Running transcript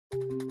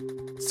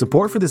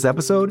Support for this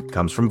episode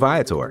comes from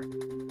Viator.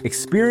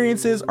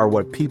 Experiences are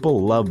what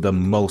people love the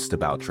most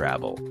about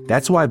travel.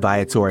 That's why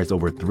Viator has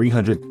over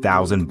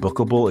 300,000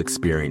 bookable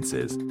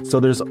experiences,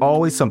 so there's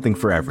always something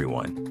for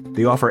everyone.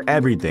 They offer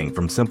everything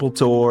from simple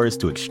tours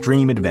to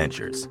extreme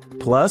adventures.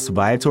 Plus,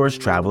 Viator's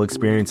travel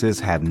experiences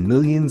have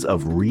millions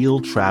of real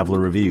traveler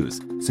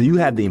reviews, so you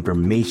have the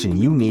information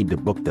you need to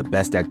book the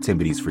best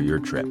activities for your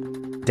trip.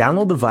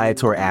 Download the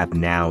Viator app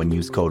now and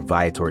use code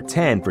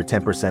Viator10 for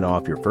 10%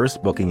 off your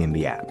first booking in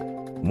the app.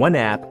 One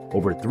app,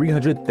 over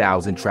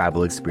 300,000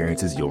 travel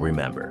experiences you'll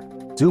remember.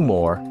 Do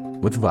more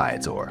with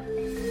Viator.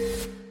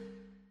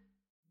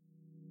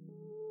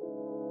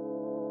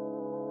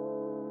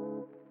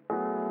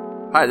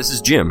 Hi, this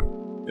is Jim.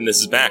 And this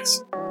is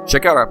Max.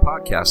 Check out our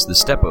podcast, The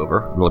Step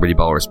Over, the Liberty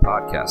Ballers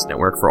Podcast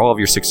Network, for all of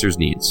your Sixers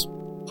needs.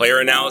 Player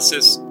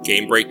analysis,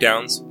 game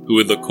breakdowns, who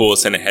would look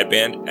coolest in a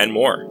headband, and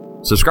more.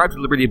 Subscribe to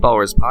Liberty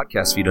Ballers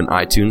podcast feed on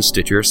iTunes,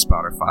 Stitcher,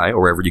 Spotify,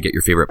 or wherever you get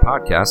your favorite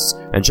podcasts,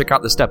 and check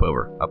out The Step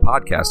Over, a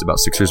podcast about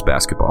Sixers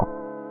basketball.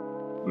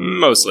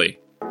 Mostly.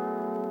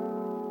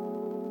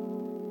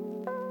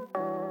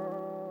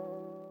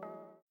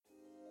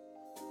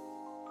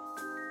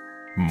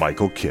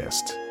 Michael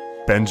Kist,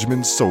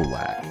 Benjamin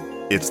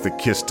Solak. It's the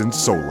Kist and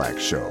Solak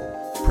Show,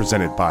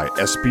 presented by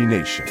SB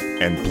Nation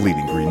and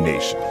Bleeding Green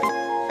Nation.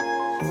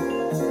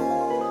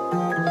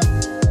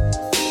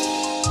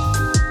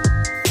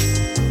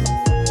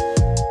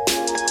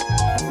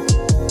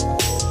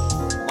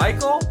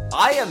 Michael,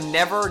 I am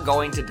never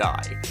going to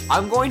die.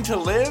 I'm going to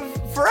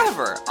live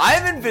forever. I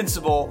am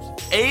invincible.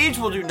 Age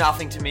will do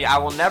nothing to me. I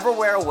will never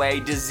wear away.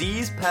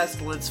 Disease,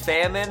 pestilence,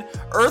 famine,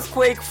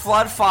 earthquake,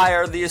 flood,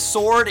 fire, the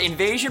sword,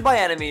 invasion by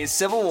enemies,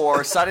 civil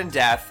war, sudden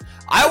death.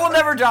 I will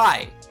never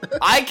die.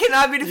 I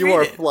cannot be defeated. You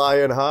are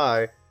flying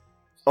high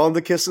on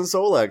the Kiss and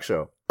Solak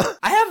Show.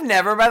 I have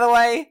never, by the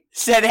way,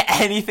 said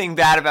anything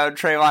bad about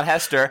Trayvon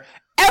Hester.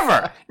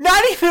 Ever!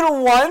 Not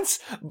even once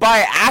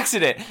by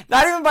accident.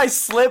 Not even by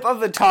slip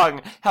of the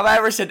tongue have I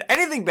ever said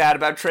anything bad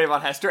about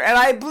Trayvon Hester. And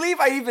I believe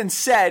I even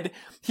said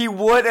he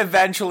would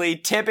eventually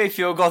tip a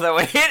field goal that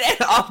would hit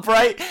an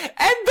upright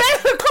and then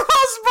the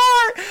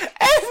crossbar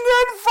and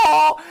then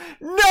fall.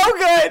 No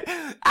good.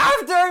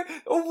 After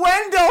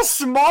Wendell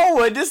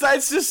Smallwood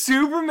decides to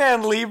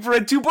Superman leap for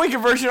a 2-point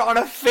conversion on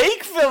a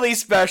fake Philly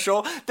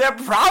special that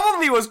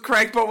probably was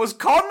correct but was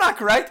called not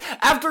correct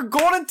after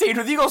Golden Tate,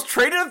 who the Eagles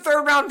traded a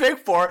 3rd-round pick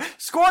for,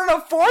 scored a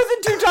 4th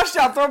and 2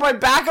 touchdown throw by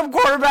backup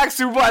quarterback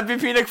Super Bowl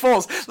MVP Nick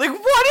Foles. Like,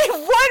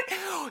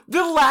 what?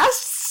 The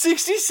last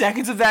 60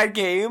 seconds of that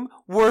game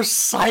were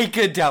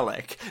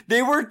psychedelic.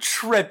 They were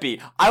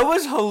trippy. I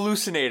was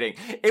hallucinating.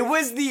 It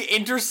was the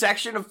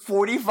intersection of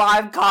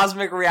 45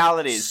 cosmic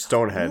realities.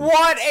 Stonehenge.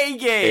 What a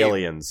game.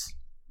 Aliens.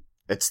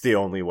 It's the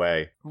only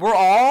way. We're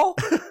all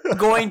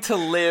going to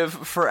live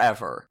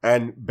forever.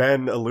 And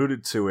Ben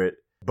alluded to it,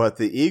 but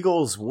the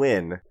Eagles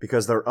win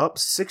because they're up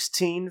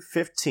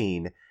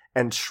 16-15,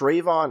 and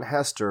Trayvon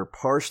Hester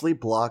partially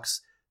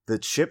blocks the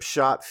chip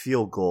shot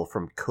field goal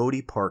from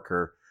Cody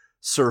Parker,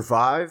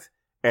 survive,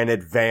 and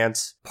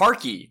advance.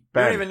 Parky.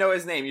 Ben. You don't even know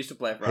his name. You used to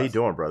play for us. How you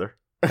doing, brother?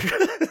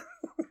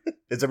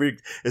 Is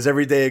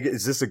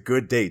this a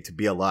good day to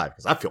be alive?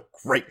 Because I feel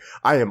great.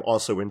 I am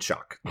also in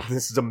shock.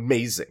 This is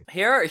amazing.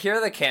 Here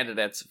are the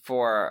candidates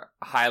for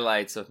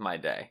highlights of my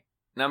day.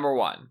 Number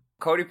 1,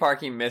 Cody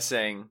Parkey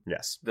missing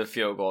the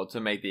field goal to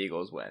make the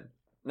Eagles win.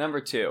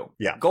 Number 2,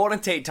 Golden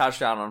Tate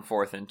touchdown on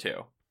 4th and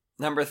 2.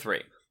 Number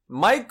 3,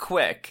 Mike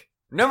Quick.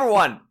 Number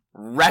 1,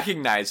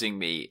 recognizing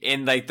me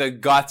in like the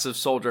guts of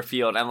Soldier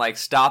Field and like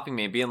stopping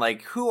me and being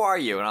like, "Who are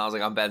you?" And I was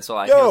like, "I'm Ben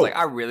Solak." He was like,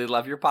 "I really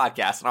love your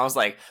podcast." And I was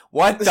like,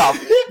 "What the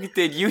f-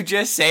 did you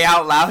just say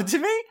out loud to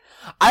me?"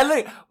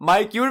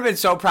 Mike, you would have been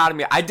so proud of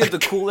me. I did the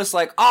coolest,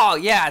 like, "Oh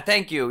yeah,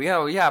 thank you,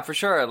 yeah, for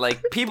sure."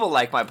 Like, people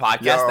like my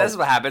podcast. This is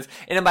what happens.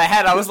 And in my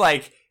head, I was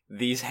like,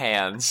 "These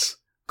hands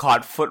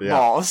caught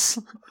footballs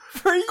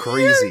for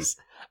Crazy." years.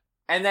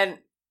 And then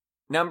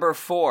number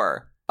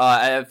 4.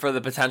 For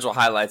the potential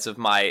highlights of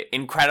my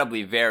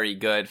incredibly very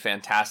good,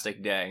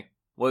 fantastic day,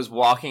 was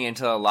walking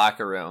into the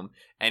locker room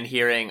and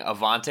hearing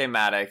Avonte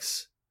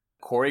Maddox,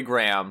 Corey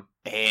Graham,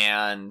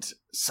 and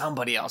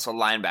somebody else, a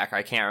linebacker,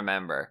 I can't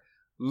remember,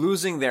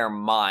 losing their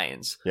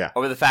minds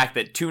over the fact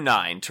that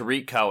 2-9,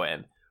 Tariq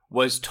Cohen,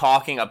 was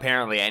talking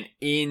apparently an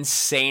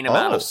insane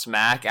amount of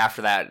smack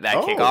after that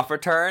kickoff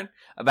return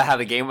about how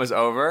the game was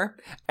over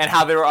and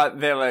how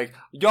they're like,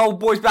 "Yo,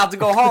 boys about to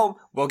go home."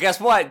 Well, guess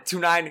what?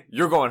 2-9,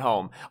 you're going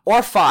home.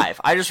 Or 5.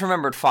 I just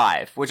remembered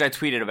 5, which I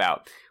tweeted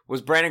about.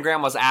 Was Brandon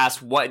Graham was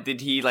asked, what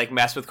did he like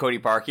mess with Cody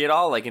Parkey at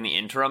all? Like in the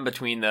interim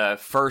between the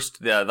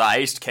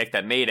iced kick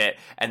that made it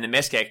and the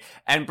missed kick.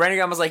 And Brandon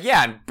Graham was like,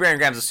 yeah. And Brandon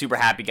Graham's a super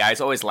happy guy.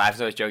 He's always laughing,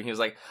 he's always joking. He was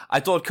like, I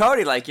told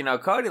Cody,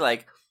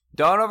 Cody,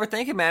 don't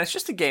overthink it, man. It's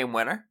just a game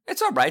winner.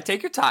 It's all right.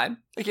 Take your time.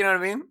 Like, you know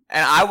what I mean?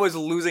 And I was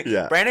losing.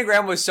 Yeah. Brandon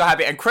Graham was so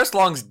happy. And Chris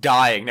Long's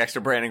dying next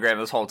to Brandon Graham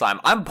this whole time.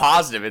 I'm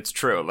positive it's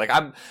true. Like,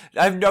 I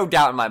have no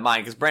doubt in my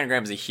mind because Brandon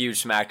Graham's a huge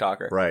smack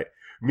talker. Right.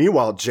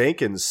 Meanwhile,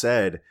 Jenkins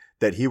said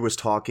that he was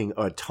talking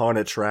a ton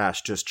of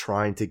trash just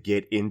trying to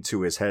get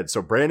into his head.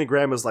 So Brandon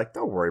Graham was like,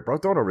 don't worry, bro,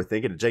 don't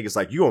overthink it. And Jake is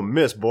like, you gonna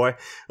miss, boy.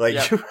 Like,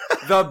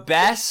 The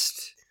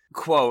best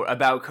quote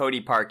about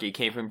Cody Parkey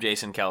came from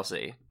Jason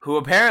Kelsey, who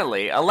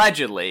apparently,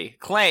 allegedly,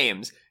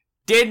 claims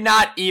did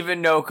not even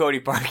know Cody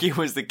Parkey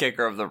was the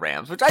kicker of the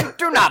Rams, which I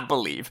do not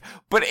believe.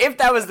 But if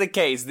that was the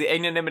case, the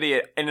anonymity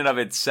in and of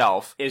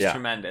itself is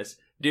tremendous.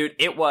 Dude,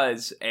 it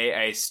was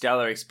a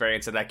stellar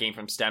experience of that game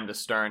from stem to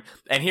stern.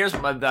 And here's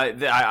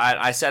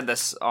I said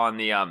this on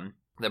the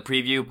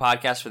preview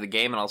podcast for the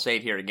game, and I'll say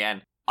it here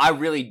again. I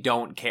really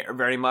don't care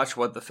very much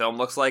what the film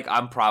looks like.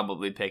 I'm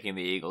probably picking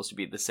the Eagles to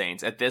beat the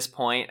Saints. At this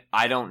point,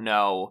 I don't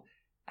know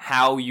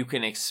how you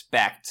can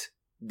expect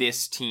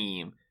this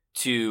team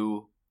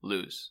to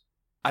lose.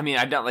 I mean,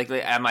 I don't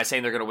am I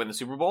saying they're going to win the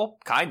Super Bowl?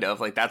 Kind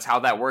of. Like, that's how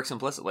that works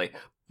implicitly.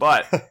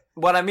 But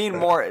what I mean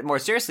more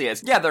seriously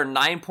is, yeah, they're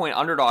 9-point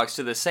underdogs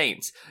to the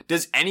Saints.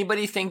 Does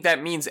anybody think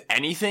that means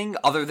anything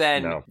other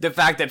than the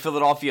fact that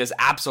Philadelphia is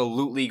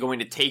absolutely going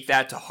to take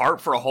that to heart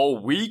for a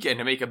whole week and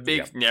to make a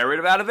big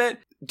narrative out of it?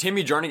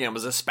 Timmy Jernigan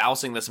was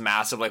espousing this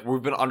massive, like,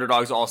 we've been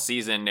underdogs all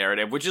season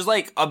narrative, which is,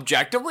 like,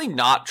 objectively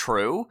not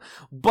true,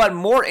 but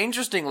more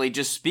interestingly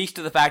just speaks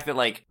to the fact that,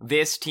 like,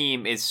 this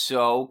team is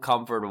so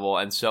comfortable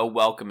and so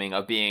welcoming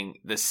of being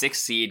the 6th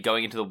seed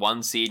going into the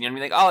 1 seed. You know what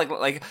I mean? Like,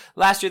 like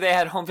last year they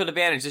had home field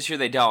advantage, this year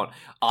they don't.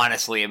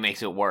 Honestly, it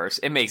makes it worse.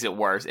 It makes it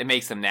worse. It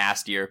makes them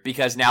nastier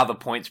because now the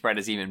point spread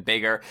is even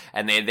bigger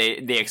and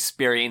they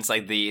experience,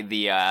 like,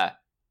 the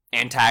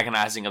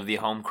antagonizing of the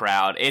home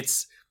crowd.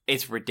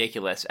 It's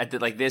ridiculous.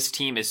 Like, this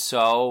team is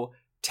so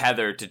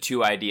tethered to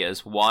 2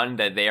 ideas. One,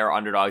 that they are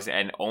underdogs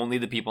and only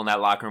the people in that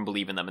locker room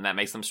believe in them, and that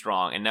makes them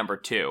strong. And number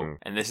 2,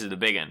 and this is the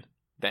big one,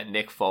 that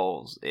Nick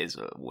Foles is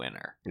a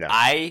winner. Yeah.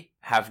 I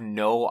have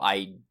no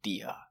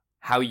idea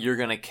how you're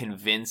going to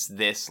convince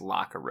this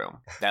locker room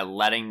that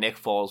letting Nick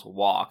Foles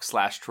walk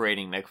 /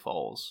 trading Nick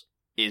Foles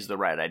is the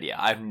right idea.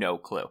 I have no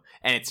clue.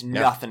 And it's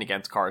nothing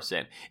against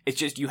Carson. It's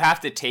just you have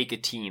to take a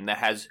team that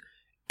has,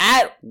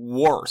 at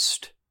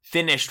worst,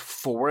 finished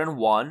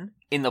 4-1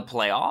 in the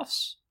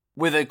playoffs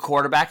with a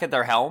quarterback at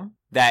their helm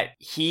that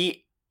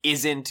he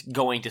isn't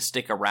going to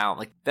stick around.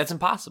 Like, that's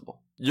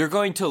impossible. You're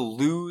going to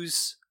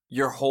lose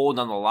your hold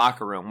on the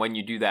locker room when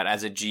you do that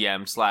as a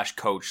GM /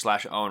 coach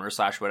 / owner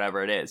 /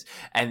 whatever it is.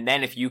 And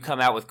then if you come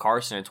out with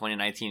Carson in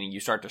 2019 and you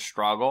start to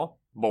struggle,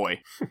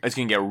 boy, it's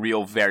going to get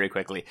real very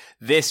quickly.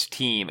 This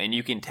team, and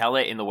you can tell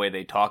it in the way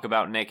they talk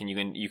about Nick, and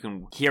you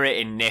can hear it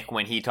in Nick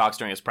when he talks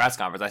during his press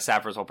conference. I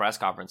sat for his whole press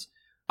conference.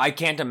 I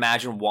can't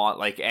imagine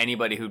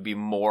anybody who'd be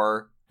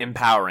more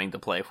empowering to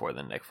play for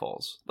than Nick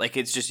Foles. Like,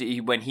 it's just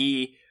when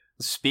he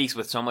speaks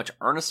with so much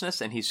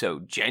earnestness and he's so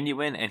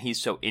genuine and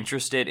he's so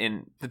interested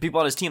in the people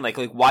on his team. Like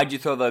why'd you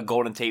throw the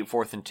Golden Tate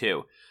 4th and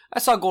 2? I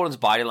saw Golden's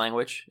body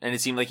language and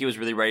it seemed like he was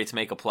really ready to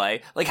make a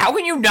play. Like, how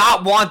can you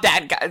not want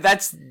that guy?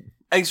 That's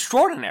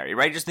extraordinary,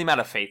 right? Just the amount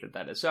of faith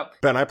that is. So,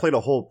 Ben, I played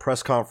a whole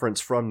press conference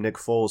from Nick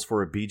Foles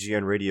for a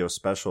BGN radio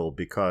special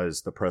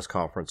because the press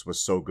conference was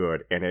so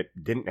good and it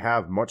didn't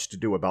have much to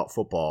do about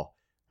football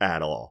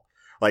at all.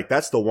 Like,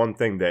 that's the one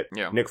thing that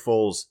Nick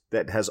Foles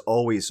that has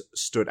always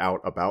stood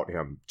out about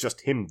him,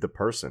 just him, the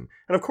person.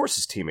 And of course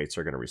his teammates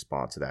are going to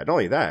respond to that. Not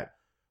only that,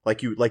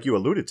 like you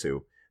alluded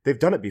to, they've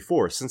done it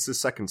before. Since his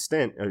second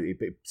stint,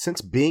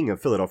 since being a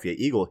Philadelphia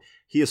Eagle,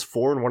 he is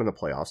 4-1 in the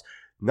playoffs.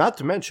 Not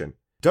to mention,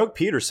 Doug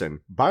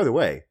Peterson, by the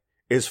way,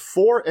 is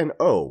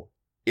 4-0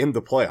 in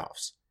the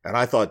playoffs. And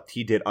I thought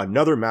he did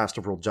another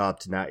masterful job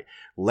tonight,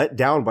 let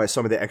down by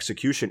some of the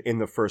execution in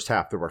the first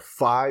half. There were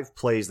 5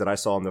 plays that I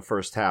saw in the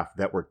first half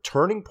that were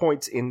turning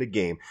points in the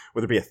game,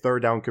 whether it be a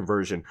 3rd down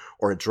conversion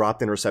or a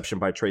dropped interception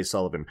by Trey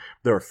Sullivan.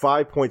 There are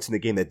 5 points in the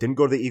game that didn't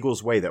go the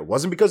Eagles' way. That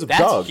wasn't because of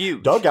Doug.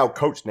 Huge. Doug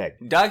outcoached Nick.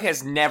 Doug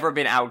has never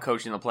been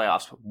outcoached in the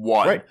playoffs.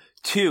 1. Right.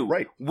 2.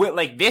 Right.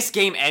 Like, this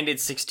game ended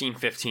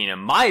 16-15. In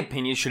my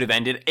opinion, should have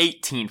ended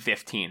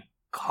 18-15.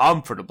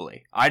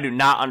 Comfortably. I do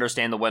not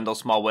understand the Wendell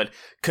Smallwood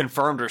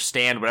confirmed or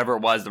stand, whatever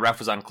it was, the ref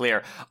was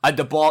unclear.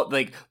 The ball,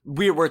 like,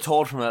 we were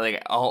told from,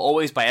 like,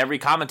 always by every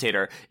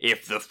commentator,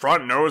 if the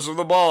front nose of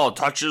the ball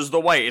touches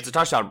the white, it's a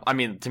touchdown. I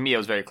mean, to me, it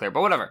was very clear,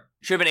 but whatever.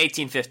 Should have been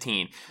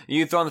 18-15.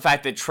 You throw in the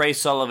fact that Trey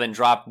Sullivan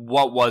dropped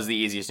what was the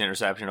easiest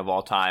interception of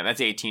all time.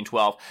 That's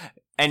 18-12.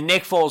 And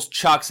Nick Foles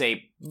chucks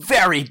a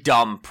very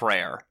dumb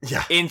prayer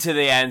into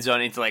the end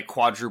zone, into, like,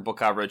 quadruple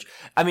coverage.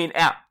 I mean,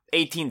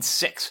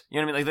 18-6.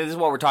 You know what I mean? Like, this is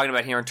what we're talking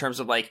about here in terms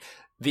of, like,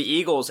 the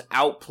Eagles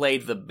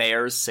outplayed the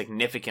Bears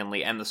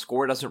significantly, and the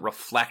score doesn't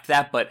reflect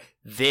that, but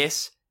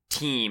this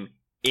team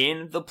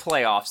in the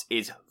playoffs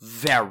is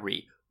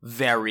very,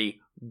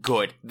 very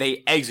good.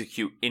 They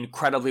execute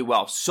incredibly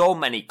well. So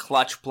many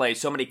clutch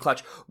plays, so many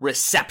clutch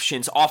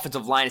receptions.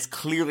 Offensive line is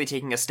clearly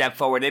taking a step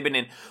forward. They've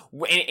been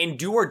in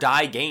do or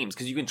die games,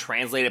 because you can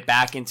translate it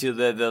back into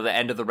the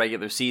end of the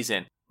regular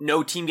season.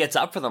 No team gets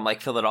up for them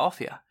like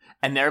Philadelphia.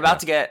 And they're about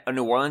to get a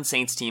New Orleans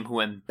Saints team who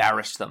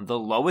embarrassed them. The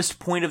lowest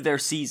point of their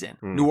season.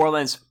 New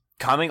Orleans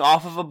coming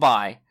off of a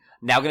bye,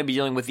 now going to be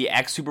dealing with the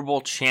ex-Super Bowl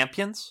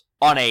champions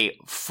on a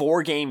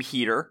 4-game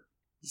heater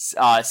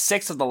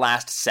 6 of the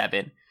last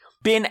 7,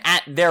 been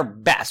at their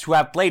best, who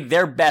have played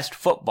their best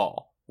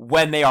football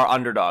when they are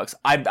underdogs.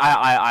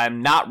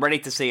 I'm not ready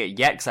to say it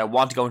yet because I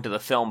want to go into the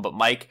film, but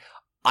Mike,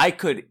 I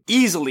could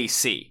easily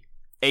see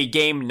a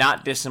game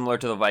not dissimilar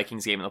to the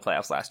Vikings game in the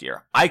playoffs last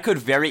year. I could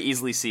very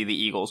easily see the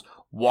Eagles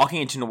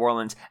walking into New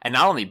Orleans and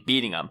not only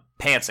beating them,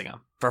 pantsing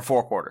them for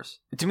 4 quarters.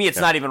 To me, it's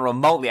not even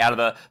remotely out of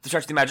the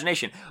stretch of the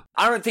imagination.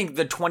 I don't think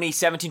the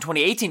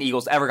 2017-2018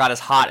 Eagles ever got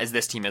as hot as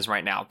this team is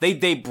right now.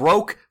 They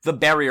broke the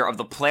barrier of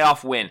the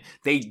playoff win.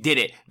 They did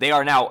it. They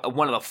are now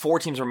one of the 4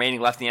 teams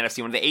remaining left in the NFC,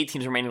 one of the 8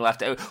 teams remaining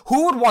left.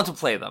 Who would want to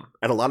play them?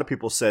 And a lot of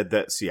people said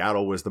that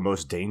Seattle was the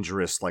most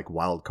dangerous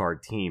wild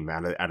card team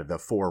out of the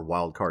 4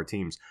 wild card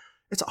teams.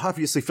 It's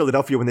obviously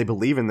Philadelphia when they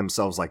believe in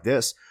themselves like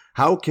this.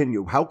 How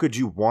could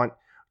you want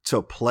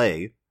to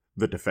play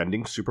the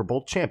defending Super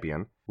Bowl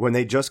champion when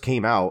they just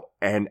came out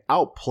and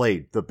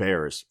outplayed the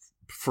Bears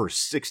for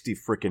 60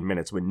 freaking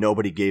minutes when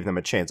nobody gave them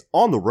a chance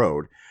on the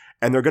road,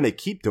 and they're going to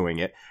keep doing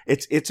it.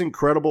 It's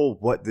incredible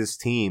what this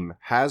team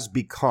has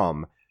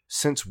become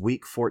since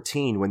week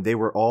 14 when they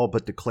were all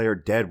but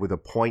declared dead with a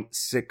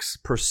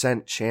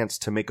 0.6% chance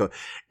to make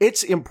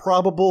It's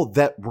improbable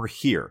that we're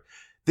here.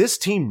 This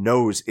team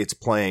knows it's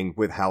playing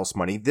with house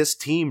money. This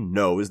team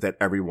knows that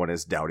everyone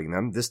is doubting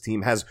them. This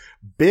team has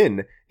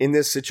been in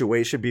this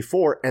situation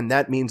before, and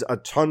that means a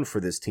ton for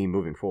this team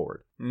moving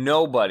forward.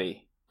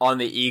 Nobody on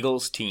the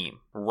Eagles team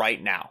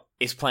right now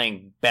is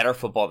playing better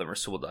football than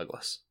Rasul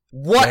Douglas.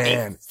 What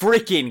a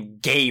freaking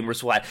game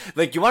Rasul had.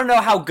 You want to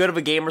know how good of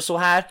a game Rasul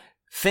had?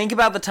 Think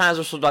about the times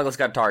Rasul Douglas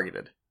got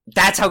targeted.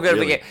 That's how good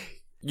of a game.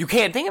 You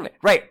can't think of it.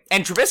 Right.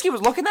 And Trubisky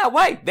was looking that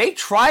way. They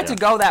tried to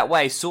go that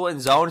way. Sewell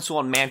in zone, Sewell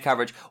in man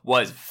coverage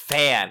was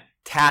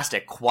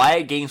fantastic.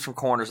 Quiet games from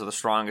corners are the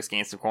strongest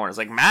games from corners.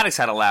 Maddox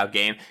had a loud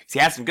game because he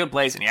had some good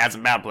plays and he had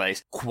some bad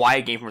plays.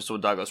 Quiet game from Rasul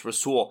Douglas.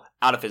 Rasul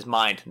out of his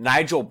mind.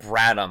 Nigel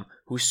Bradham,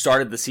 who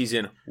started the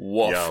season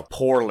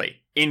poorly.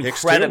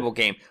 Incredible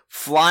game.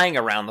 Flying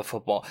around the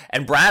football.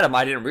 And Bradham,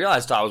 I didn't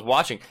realize until I was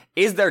watching,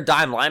 is their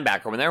dime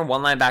linebacker. When they're in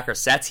one linebacker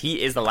sets, he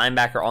is the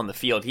linebacker on the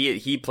field.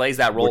 He plays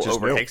that role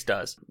over new. Hicks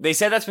does. They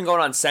said that's been going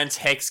on since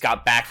Hicks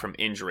got back from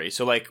injury.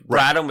 So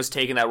Bradham was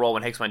taking that role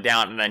when Hicks went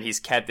down, and then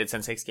he's kept it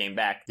since Hicks came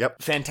back.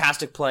 Yep.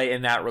 Fantastic play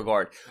in that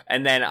regard.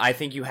 And then I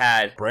think you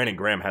had Brandon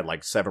Graham had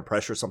 7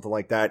 pressure, something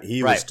like that.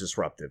 He was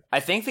disruptive.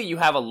 I think that you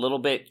have a little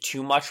bit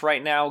too much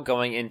right now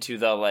going into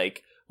the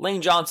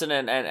Lane Johnson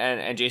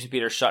and Jason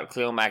Peters shut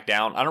Khalil Mack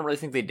down. I don't really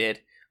think they did.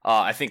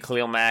 I think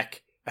Khalil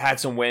Mack had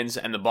some wins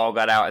and the ball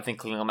got out. I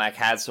think Khalil Mack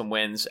had some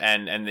wins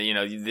and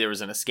there was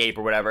an escape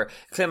or whatever.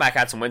 Khalil Mack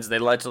had some wins and they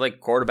led to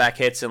quarterback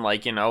hits and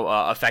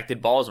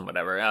affected balls and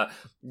whatever.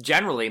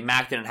 Generally,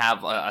 Mack didn't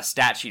have a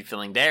stat sheet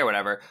filling day or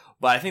whatever.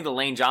 But I think the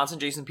Lane Johnson,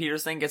 Jason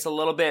Peters thing gets a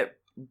little bit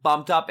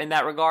bumped up in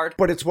that regard.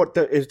 But it's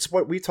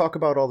what we talk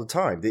about all the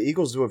time. The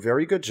Eagles do a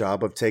very good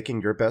job of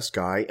taking your best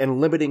guy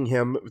and limiting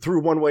him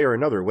through one way or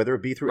another, whether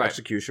it be through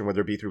execution,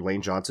 whether it be through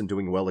Lane Johnson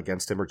doing well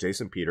against him or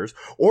Jason Peters,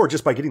 or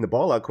just by getting the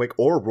ball out quick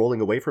or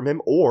rolling away from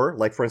him, or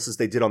for instance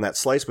they did on that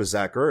slice with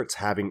Zach Ertz,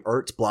 having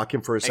Ertz block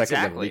him for a second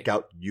and leak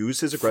out, use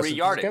his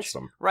aggressiveness against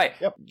him. Right.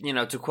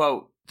 Yep. To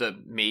quote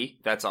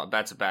that's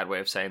a bad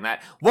way of saying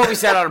that. What we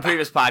said on a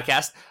previous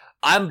podcast,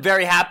 I'm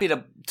very happy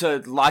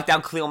to lock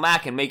down Khalil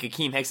Mack and make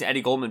Akeem Hicks and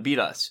Eddie Goldman beat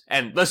us.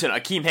 And listen,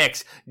 Akeem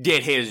Hicks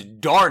did his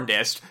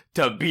darndest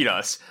to beat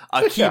us.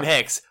 Akeem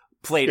Hicks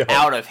played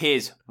out of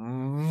his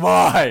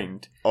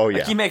mind. Oh,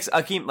 yeah.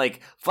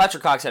 Fletcher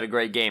Cox had a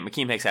great game.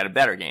 Akeem Hicks had a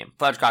better game.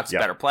 Fletcher Cox is a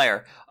better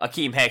player.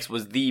 Akeem Hicks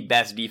was the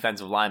best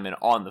defensive lineman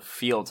on the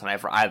field tonight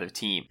for either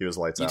team. He was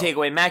lights out. You take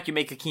away Mack, you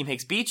make Akeem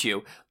Hicks beat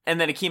you.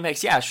 And then Akeem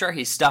Hicks, sure,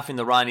 he's stuffing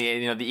the run.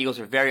 The Eagles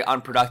are very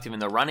unproductive in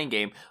the running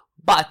game.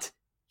 But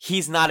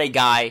he's not a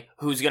guy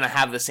who's going to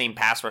have the same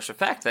pass rush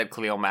effect that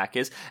Khalil Mack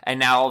is. And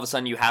now all of a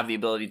sudden you have the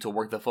ability to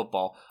work the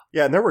football.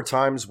 Yeah, and there were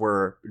times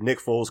where Nick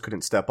Foles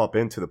couldn't step up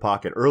into the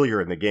pocket earlier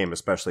in the game,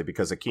 especially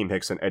because Akeem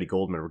Hicks and Eddie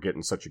Goldman were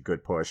getting such a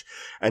good push.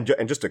 And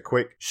just a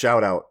quick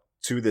shout out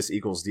to this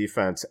Eagles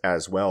defense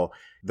as well.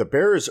 The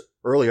Bears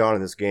early on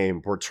in this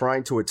game were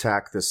trying to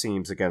attack the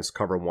seams against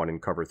cover 1 and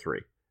cover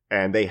 3.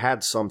 And they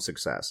had some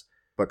success.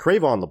 But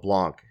Cre'Von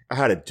LeBlanc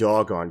had a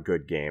doggone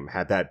good game,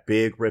 had that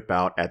big rip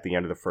out at the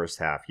end of the first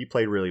half. He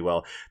played really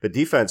well. The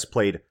defense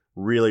played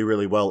really,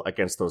 really well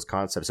against those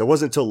concepts. It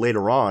wasn't until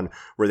later on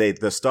where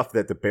the stuff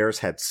that the Bears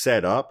had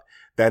set up,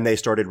 then they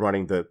started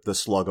running the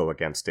sluggo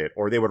against it.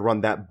 Or they would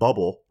run that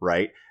bubble,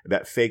 right?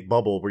 That fake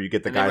bubble where you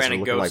get the guys that are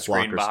looking like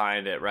blockers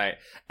behind it, right?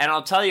 And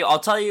I'll tell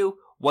you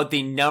what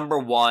the number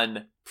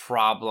one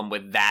problem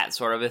with that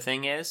sort of a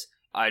thing is.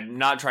 I'm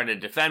not trying to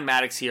defend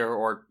Maddox here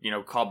or,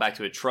 call back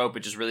to a trope.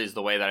 It just really is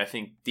the way that I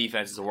think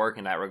defenses work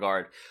in that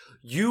regard.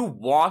 You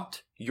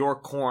want your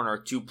corner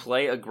to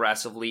play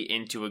aggressively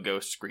into a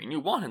ghost screen. You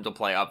want him to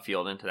play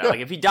upfield into that. Like,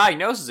 if he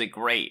diagnoses it,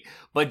 great.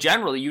 But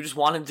generally, you just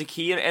want him to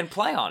key and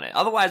play on it.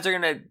 Otherwise, they're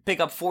going to pick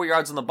up 4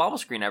 yards on the bubble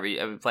screen every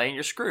play, and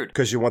you're screwed.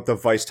 Because you want the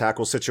vice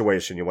tackle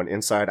situation. You want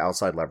inside,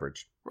 outside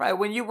leverage. Right.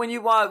 When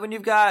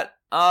you've got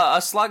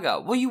a slug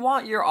up, well, you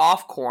want your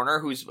off corner,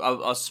 who's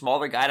a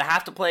smaller guy, to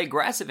have to play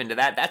aggressive into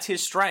that. That's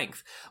his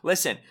strength.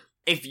 Listen,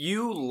 if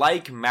you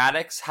like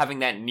Maddox having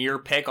that near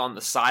pick on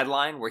the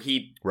sideline where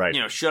he,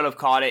 should have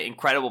caught it,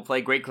 incredible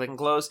play, great click and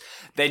close,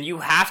 then you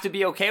have to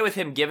be okay with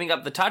him giving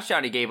up the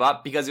touchdown he gave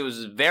up, because it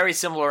was a very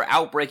similar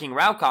out-breaking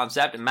route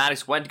concept, and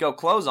Maddox went to go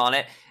close on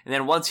it, and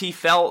then once he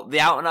felt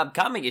the out and up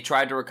coming, he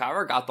tried to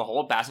recover, got the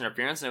hold, pass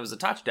interference, and it was a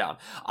touchdown.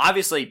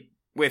 Obviously,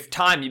 with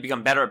time, you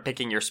become better at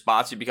picking your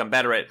spots, you become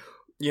better at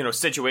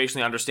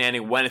situationally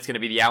understanding when it's going to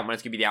be the out, when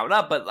it's going to be the out and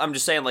up. But I'm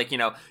just saying,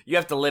 you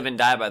have to live and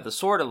die by the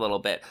sword a little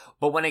bit.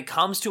 But when it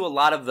comes to a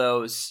lot of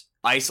those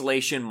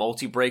isolation,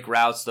 multi-break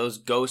routes, those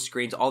ghost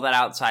screens, all that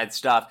outside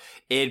stuff,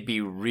 it'd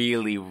be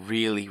really,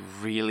 really,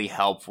 really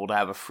helpful to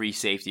have a free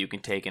safety who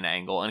can take an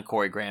angle, and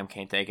Corey Graham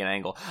can't take an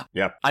angle.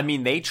 Yeah. I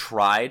mean, they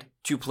tried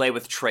to play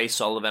with Trey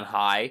Sullivan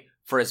high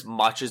for as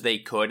much as they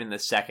could in the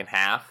second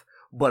half,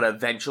 but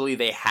eventually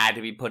they had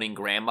to be putting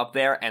Graham up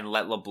there and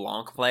let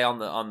LeBlanc play on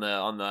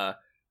the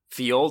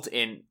field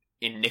in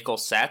nickel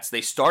sets. They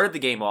started the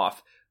game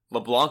off,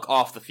 LeBlanc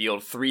off the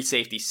field, 3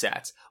 safety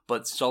sets,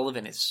 but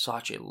Sullivan is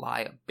such a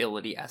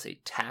liability as a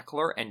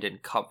tackler and in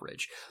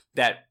coverage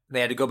that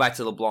they had to go back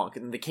to LeBlanc,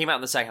 and they came out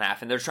in the second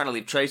half, and they're trying to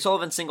leave Trey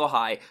Sullivan single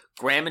high,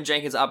 Graham and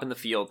Jenkins up in the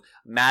field,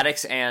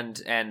 Maddox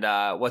and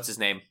what's his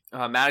name?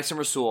 Maddox and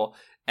Rasul,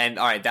 and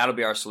all right, that'll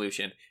be our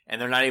solution. And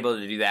they're not able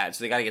to do that.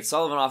 So they got to get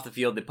Sullivan off the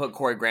field. They put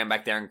Corey Graham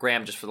back there, and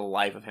Graham, just for the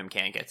life of him,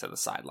 can't get to the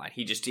sideline.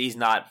 He's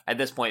not, at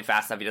this point,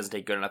 fast enough. He doesn't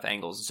take good enough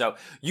angles. So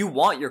you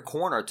want your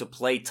corner to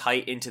play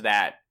tight into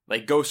that,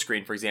 like ghost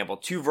screen, for example.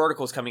 2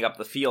 verticals coming up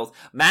the field.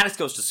 Maddox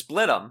goes to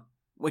split them,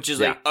 which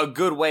is like a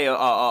good way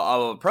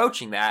of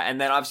approaching that.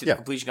 And then obviously the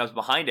completion comes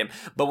behind him.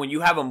 But when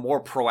you have a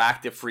more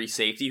proactive free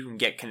safety who can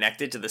get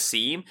connected to the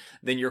seam,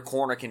 then your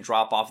corner can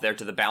drop off there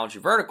to the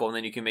boundary vertical, and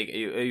then you can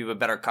you have a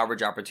better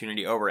coverage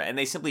opportunity over it. And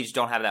they simply just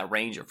don't have that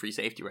range of free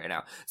safety right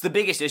now. It's the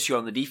biggest issue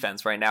on the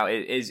defense right now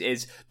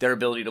is their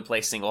ability to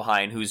play single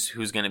high and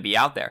who's going to be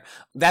out there.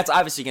 That's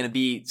obviously going to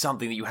be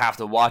something that you have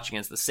to watch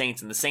against the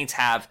Saints. And the Saints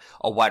have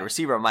a wide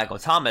receiver, Michael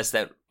Thomas,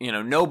 that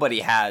nobody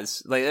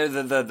has, like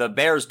the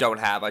Bears don't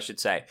have, I should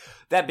say.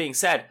 That being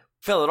said,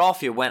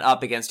 Philadelphia went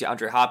up against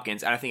DeAndre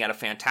Hopkins, and I think had a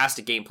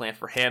fantastic game plan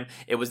for him.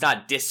 It was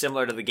not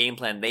dissimilar to the game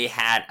plan they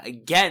had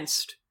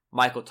against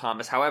Michael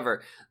Thomas.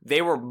 However,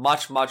 they were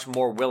much, much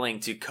more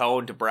willing to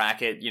cone, to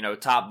bracket,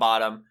 top,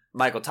 bottom,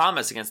 Michael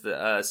Thomas against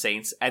the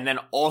Saints. And then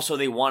also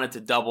they wanted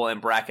to double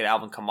and bracket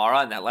Alvin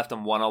Kamara, and that left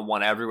them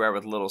one-on-one everywhere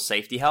with little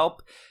safety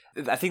help.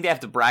 I think they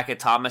have to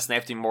bracket Thomas, and they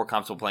have to be more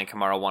comfortable playing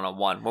Kamara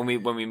one-on-one when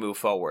we move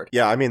forward.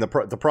 Yeah, I mean, the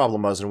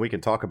problem was, and we can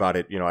talk about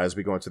it, as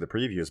we go into the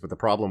previews, but the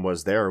problem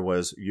was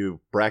you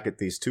bracket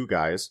these 2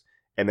 guys,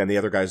 and then the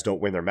other guys don't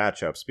win their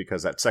matchups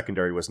because that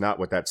secondary was not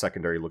what that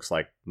secondary looks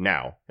like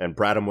now. And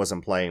Bradham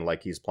wasn't playing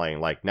like he's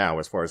playing like now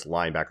as far as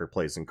linebacker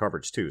plays in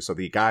coverage too. So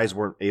the guys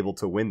weren't able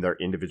to win their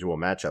individual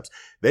matchups.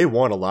 They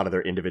won a lot of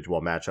their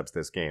individual matchups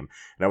this game.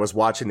 And I was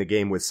watching the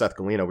game with Seth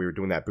Galino. We were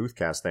doing that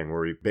boothcast thing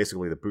where we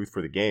basically the booth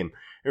for the game.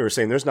 And we were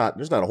saying there's not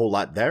a whole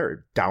lot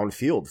there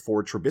downfield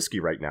for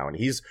Trubisky right now. And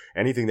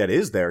anything that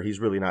is there,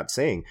 he's really not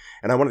saying.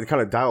 And I wanted to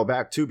kind of dial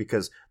back too,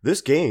 because this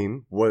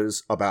game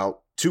was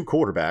about 2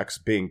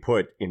 quarterbacks being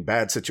put in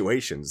bad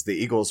situations. The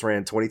Eagles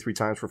ran 23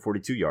 times for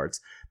 42 yards.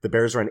 The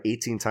Bears ran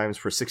 18 times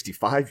for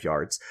 65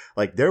 yards.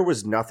 Like, there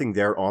was nothing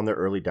there on the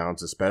early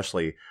downs,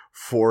 especially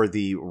for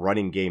the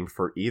running game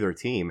for either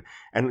team.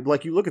 And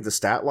like, you look at the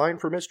stat line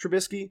for Mitch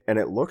Trubisky, and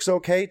it looks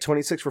okay.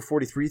 26 for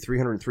 43,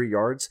 303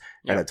 yards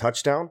and a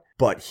touchdown.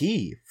 But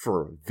he,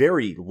 for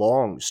very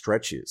long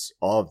stretches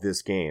of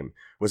this game,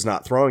 was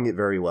not throwing it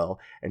very well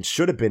and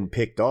should have been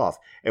picked off.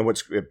 And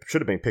it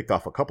should have been picked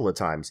off a couple of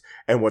times.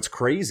 And what's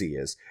crazy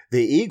is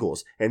the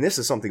Eagles, and this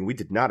is something we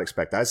did not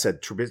expect. I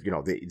said,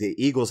 the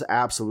Eagles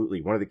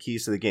absolutely, one of the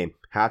keys to the game,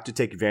 have to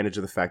take advantage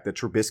of the fact that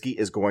Trubisky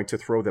is going to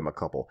throw them a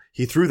couple.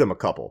 He threw them a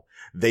couple.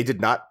 They did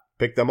not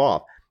pick them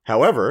off.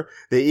 However,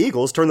 the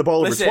Eagles turned the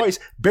ball over twice.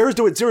 Bears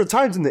do it 0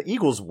 times and the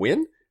Eagles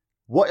win?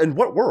 What in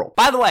what world?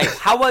 By the way,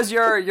 how was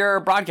your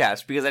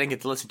broadcast? Because I didn't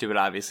get to listen to it,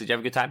 obviously. Did you have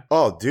a good time?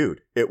 Oh,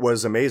 dude, it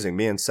was amazing.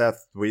 Me and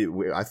Seth,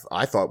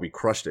 I thought we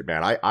crushed it,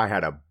 man. I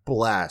had a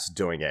blast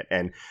doing it.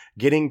 And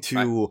getting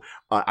to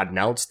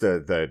announce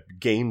the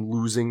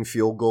game-losing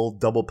field goal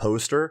double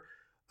poster,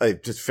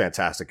 just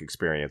fantastic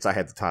experience. I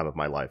had the time of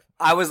my life.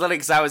 I was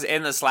because I was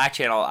in the Slack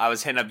channel. I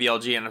was hitting up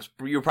BLG, and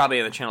you were probably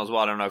in the channel as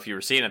well. I don't know if you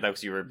were seeing it, though,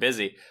 because you were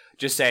busy.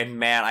 Just saying,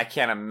 man, I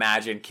can't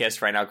imagine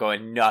Kiss right now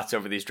going nuts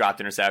over these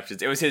dropped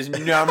interceptions. It was his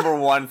number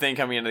one thing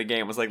coming into the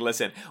game. Was like,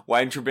 listen,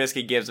 when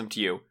Trubisky gives them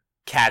to you,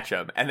 catch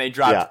them. And they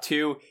dropped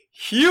 2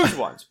 huge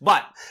ones.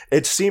 But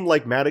it seemed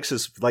like Maddox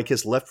is like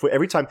his left foot.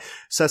 Every time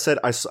Seth said,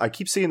 I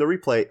keep seeing the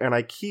replay, and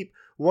I keep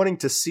wanting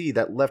to see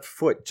that left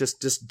foot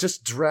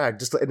just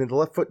drag, and then the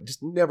left foot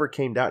just never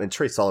came down, and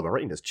Trey Sullivan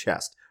right in his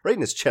chest.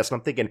 And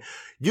I'm thinking,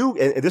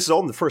 and this is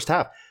all in the first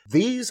half,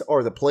 these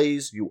are the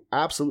plays you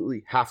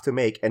absolutely have to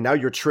make, and now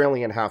you're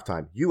trailing at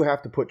halftime. You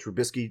have to put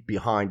Trubisky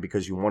behind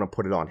because you want to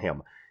put it on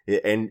him.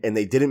 And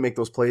they didn't make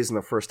those plays in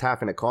the first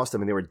half, and it cost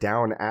them, and they were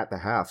down at the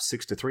half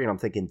 6-3, and I'm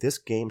thinking, this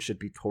game should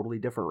be totally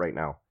different right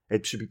now.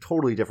 It should be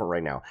totally different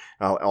right now.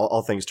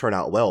 All things turn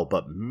out well,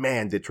 but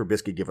man, did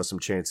Trubisky give us some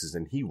chances,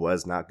 and he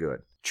was not good.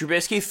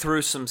 Trubisky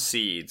threw some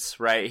seeds,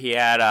 right? He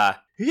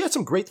had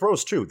some great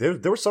throws too.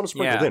 There were some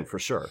sprinkled in for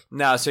sure.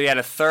 No, so he had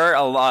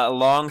a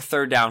long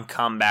third down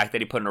comeback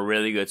that he put in a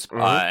really good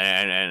spot,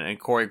 and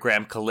Corey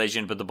Graham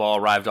collision, but the ball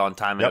arrived on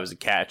time and it was a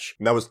catch.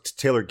 And that was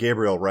Taylor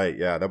Gabriel, right?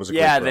 Yeah, that was a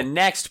great throw. The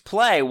next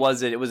play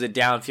was a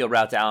downfield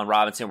route to Allen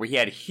Robinson where he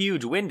had a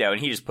huge window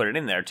and he just put it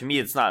in there. To me,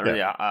 it's not really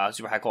a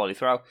super high quality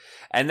throw.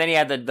 And then he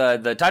had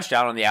the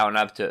touchdown on the out and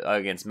up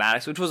against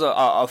Maddox, which was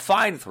a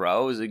fine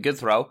throw. It was a good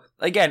throw.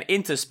 Again,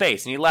 into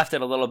space, and he left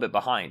it a little bit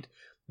behind.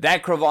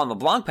 That Creval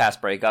LeBlanc pass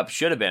breakup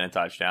should have been a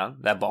touchdown.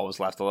 That ball was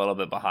left a little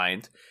bit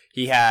behind.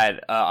 He had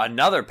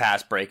another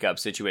pass breakup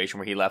situation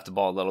where he left the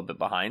ball a little bit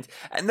behind.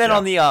 And then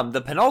on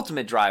the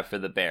penultimate drive for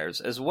the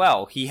Bears as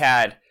well, he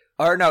had,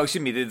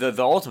 the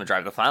ultimate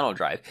drive, the final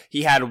drive,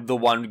 he had the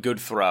one good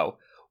throw.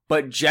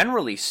 But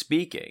generally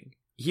speaking,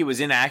 he was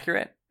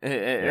inaccurate.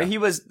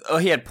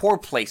 He had poor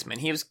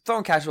placement. He was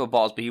throwing catchable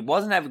balls, but he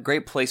wasn't having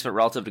great placement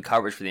relative to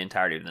coverage for the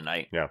entirety of the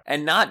night. Yeah.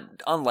 And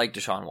not unlike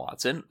Deshaun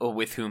Watson,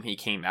 with whom he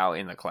came out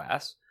in the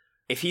class.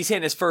 If he's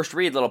hitting his first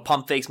read, little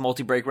pump fakes,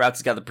 multi-break routes,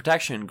 he's got the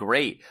protection,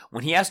 great.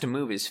 When he has to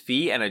move his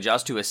feet and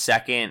adjust to a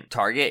second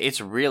target, it's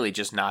really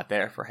just not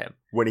there for him.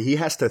 When he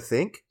has to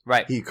think,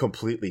 right, he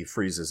completely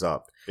freezes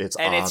up. It's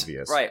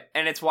obvious.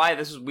 And it's why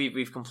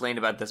we've complained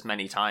about this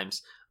many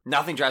times.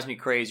 Nothing drives me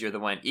crazier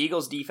than when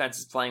Eagles defense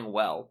is playing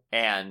well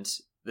and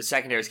the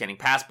secondary is getting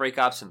pass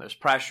breakups and there's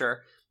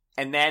pressure,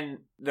 and then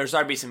there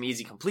start to be some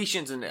easy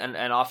completions and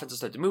offenses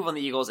start to move on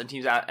the Eagles and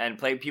teams out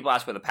and people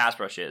ask where the pass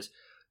rush is.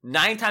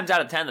 9 times out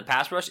of 10, the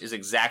pass rush is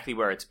exactly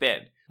where it's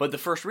been, but the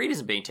first read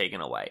isn't being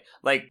taken away.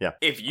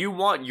 If you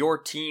want your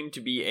team to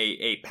be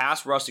a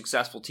pass rush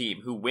successful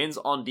team who wins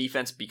on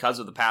defense because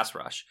of the pass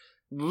rush,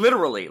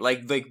 literally,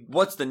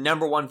 what's the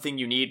number one thing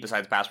you need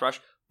besides pass rush?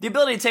 The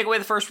ability to take away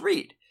the first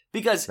read.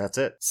 Because that's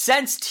it.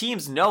 Since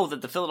teams know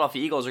that the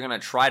Philadelphia Eagles are going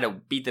to try to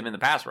beat them in the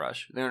pass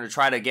rush, they're going to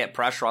try to get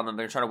pressure on them,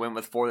 they're going to try to win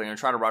with 4, they're going to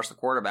try to rush the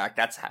quarterback,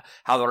 that's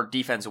how their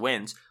defense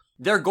wins.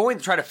 They're going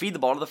to try to feed the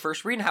ball to the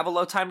first read and have a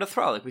low time to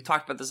throw. We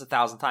talked about this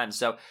 1,000 times.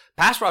 So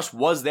pass rush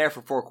was there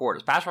for 4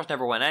 quarters. Pass rush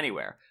never went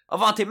anywhere.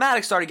 Avonte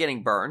Maddox started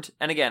getting burned.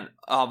 And again,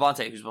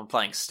 Avonte, who's been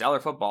playing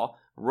stellar football,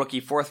 rookie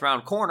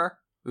 4th-round corner,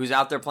 who's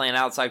out there playing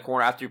outside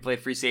corner after he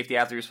played free safety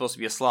after he was supposed to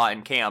be a slot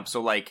in camp.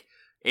 So,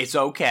 it's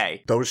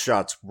okay. Those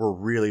shots were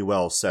really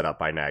well set up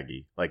by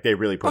Nagy. They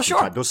really put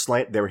those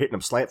they were hitting them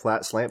slant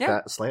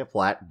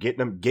flat, getting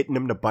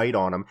them to bite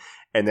on them,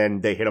 and then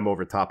they hit them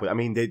over top. I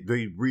mean,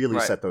 they really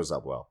set those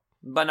up well.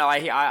 But no,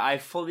 I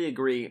fully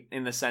agree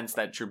in the sense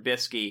that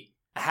Trubisky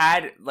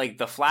had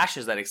the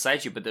flashes that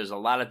excite you, but there's a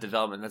lot of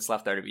development that's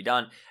left there to be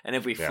done. And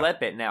if we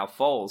flip it now,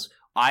 Foles,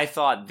 I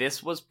thought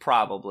this was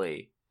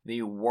probably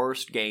the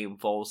worst game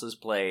Foles has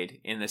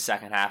played in the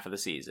second half of the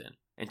season.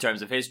 In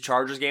terms of his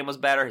Chargers game was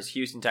better, his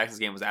Houston Texans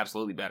game was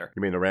absolutely better.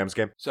 You mean the Rams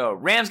game? So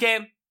Rams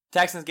game,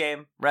 Texans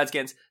game,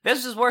 Redskins. This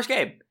was his worst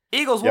game.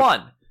 Eagles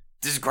won.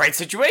 This is a great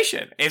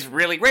situation. It's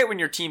really great when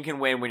your team can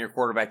win when your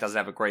quarterback doesn't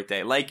have a great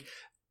day.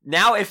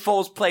 Now if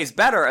Foles plays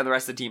better and the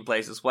rest of the team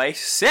plays this way,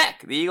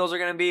 sick. The Eagles are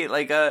going to be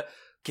a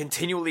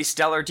continually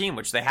stellar team,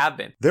 which they have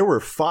been. There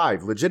were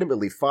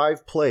legitimately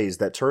five plays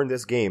that turned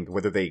this game,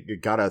 whether they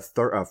got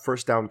a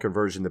first down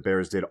conversion the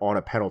Bears did on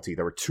a penalty.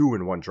 There were 2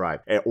 in one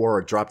drive, or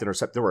a dropped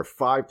intercept. There were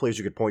 5 plays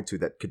you could point to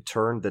that could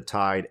turn the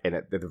tide and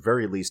at the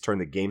very least turn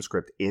the game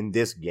script in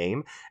this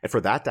game. And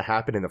for that to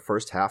happen in the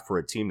first half for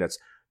a team that's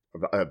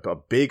a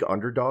big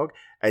underdog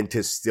and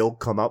to still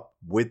come up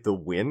with the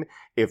win,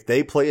 if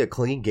they play a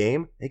clean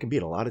game, they can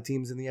beat a lot of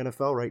teams in the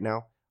NFL right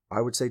now. I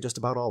would say just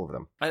about all of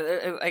them.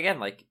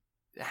 Again,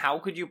 how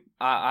could you,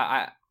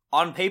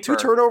 on paper... Two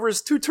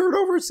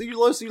turnovers. You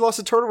lost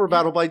a turnover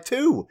battle by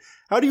 2.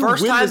 How do you win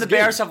this game? First time the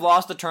Bears have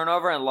lost the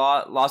turnover and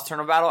lost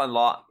turnover battle and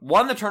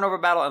won the turnover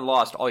battle and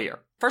lost all year.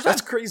 First time.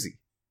 That's crazy.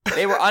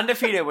 They were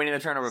undefeated winning the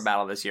turnover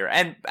battle this year.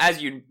 And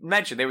as you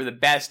mentioned, they were the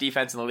best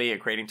defense in the league at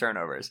creating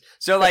turnovers.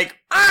 So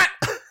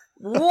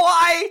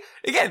why?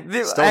 Again,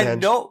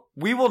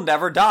 we will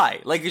never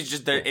die. It's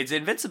just, it's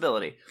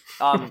invincibility.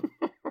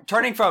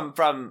 Turning from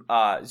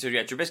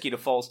Trubisky to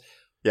Foles,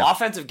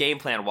 offensive game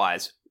plan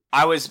wise,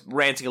 I was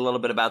ranting a little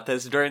bit about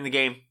this during the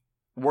game.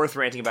 Worth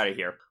ranting about it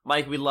here.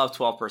 Mike, we love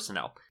 12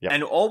 personnel. Yep.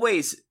 And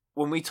always,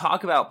 when we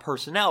talk about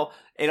personnel,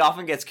 it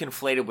often gets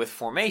conflated with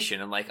formation.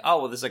 And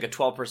there's a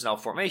 12 personnel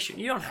formation.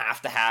 You don't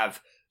have to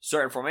have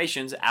certain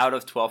formations out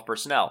of 12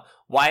 personnel.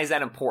 Why is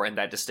that important,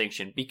 that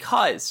distinction?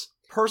 Because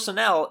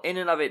personnel in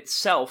and of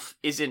itself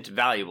isn't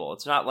valuable.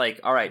 It's not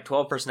all right,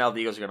 12 personnel,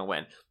 the Eagles are going to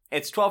win.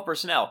 It's 12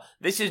 personnel.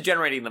 This is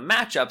generating the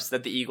matchups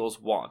that the Eagles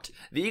want.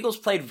 The Eagles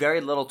played very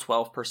little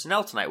 12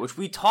 personnel tonight, which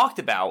we talked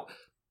about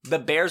the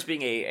Bears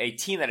being a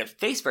team that have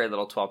faced very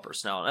little 12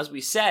 personnel. And as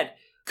we said,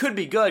 could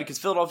be good because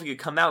Philadelphia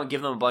could come out and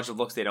give them a bunch of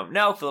looks they don't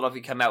know.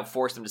 Philadelphia could come out,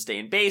 force them to stay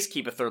in base,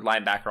 keep a third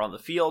linebacker on the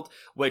field,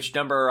 which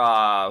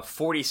number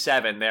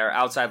 47, their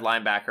outside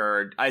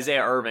linebacker,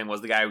 Isaiah Irving,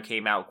 was the guy who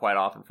came out quite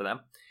often for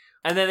them.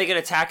 And then they can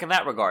attack in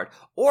that regard.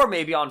 Or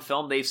maybe on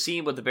film, they've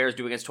seen what the Bears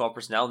do against 12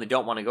 personnel and they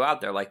don't want to go out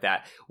there like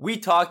that. We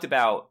talked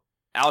about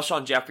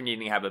Alshon Jeffrey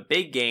needing to have a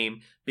big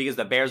game because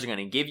the Bears are going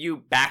to give you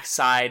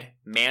backside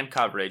man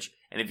coverage.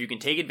 And if you can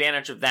take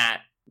advantage of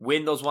that,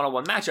 win those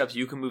one-on-one matchups,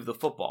 you can move the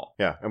football.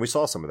 Yeah, and we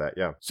saw some of that,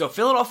 yeah. So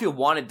Philadelphia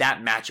wanted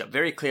that matchup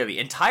very clearly.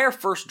 Entire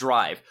first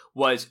drive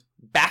was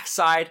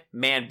backside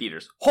man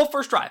beaters. Whole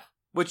first drive.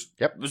 Which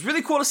was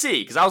really cool to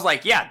see, because I was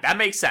like, yeah, that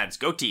makes sense.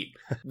 Go team.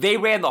 They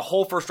ran the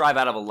whole first drive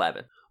out of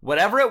 11.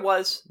 Whatever it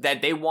was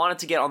that they wanted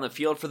to get on the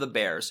field for the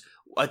Bears,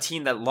 a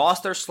team that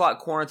lost their slot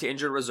corner to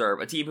injured reserve,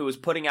 a team who was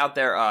putting out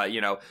their,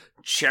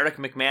 Sherrick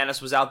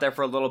McManus was out there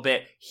for a little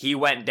bit. He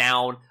went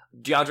down.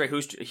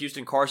 DeAndre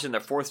Houston Carson,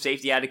 their fourth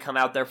safety, had to come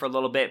out there for a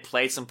little bit,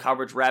 play some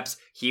coverage reps.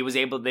 They were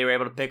able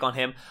to pick on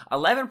him.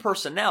 11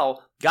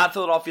 personnel got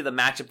Philadelphia the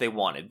matchup they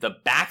wanted, the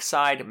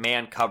backside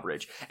man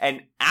coverage.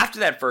 And after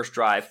that first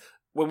drive,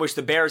 in which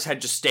the Bears had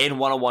just stayed in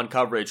one-on-one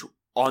coverage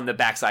on the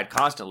backside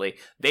constantly,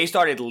 they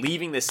started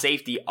leaving the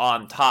safety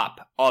on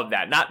top of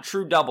that. Not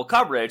true double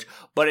coverage,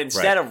 but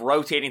instead of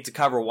rotating to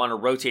cover one or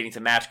rotating to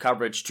match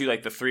coverage to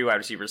like the 3 wide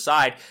receiver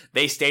side,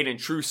 they stayed in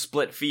true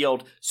split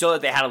field so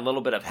that they had a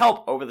little bit of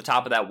help over the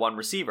top of that one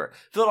receiver.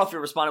 Philadelphia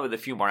responded with a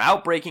few more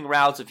outbreaking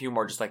routes, a few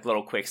more just like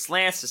little quick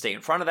slants to stay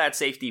in front of that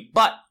safety,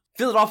 but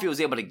Philadelphia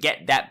was able to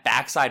get that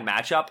backside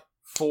matchup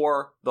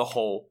for the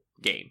whole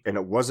game. And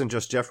it wasn't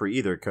just Jeffrey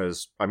either,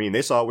 because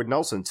they saw it with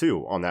Nelson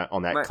too on that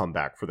right.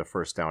 comeback for the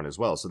first down as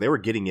well. So they were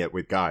getting it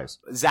with guys.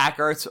 Zach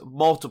Ertz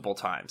multiple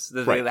times.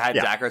 They had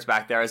Zach Ertz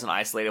back there as an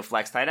isolated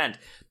flex tight end.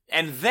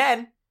 And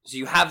then, so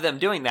you have them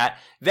doing that.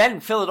 Then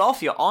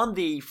Philadelphia on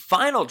the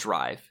final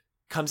drive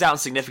comes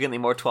out significantly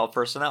more 12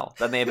 personnel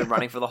than they have been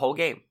running for the whole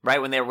game,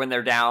 right? When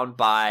they're down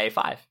by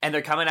 5. And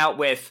they're coming out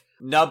with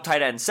nub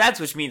tight end sets,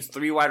 which means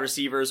 3 wide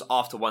receivers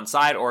off to one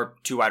side, or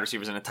 2 wide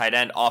receivers and a tight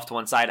end off to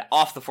one side,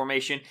 off the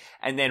formation,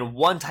 and then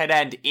 1 tight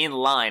end in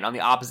line on the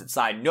opposite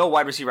side. No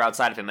wide receiver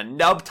outside of him. A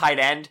nub tight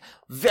end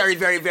very,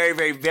 very, very,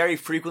 very, very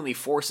frequently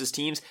forces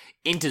teams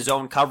into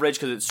zone coverage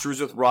because it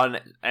screws with run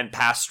and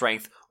pass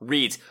strength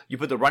reads. You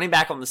put the running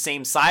back on the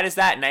same side as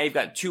that, and now you've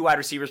got 2 wide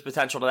receivers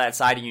potential to that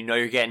side, and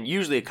you're getting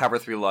usually a cover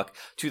 3 look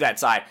to that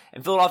side.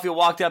 And Philadelphia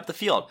walked up the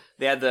field.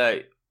 They had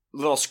the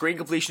little screen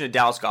completion to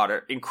Dallas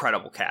Goedert,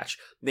 incredible catch.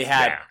 They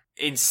had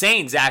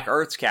insane Zach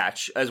Ertz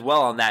catch as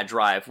well on that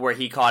drive where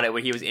he caught it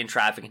when he was in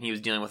traffic and he was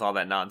dealing with all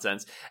that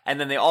nonsense. And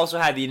then they also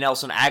had the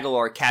Nelson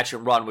Aguilar catch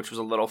and run, which was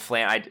a little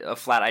flat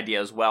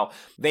idea as well.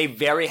 They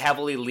very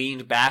heavily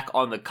leaned back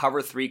on the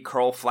cover 3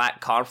 curl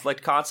flat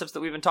conflict concepts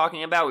that we've been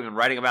talking about. We've been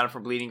writing about it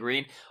from Bleeding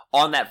Green.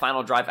 On that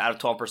final drive out of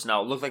 12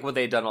 personnel, it looked like what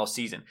they had done all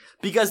season.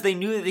 Because they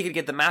knew that they could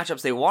get the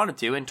matchups they wanted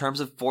to in terms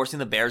of forcing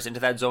the Bears into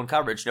that zone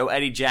coverage. No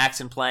Eddie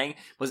Jackson playing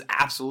was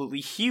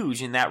absolutely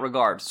huge in that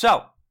regard.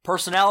 So,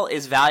 personnel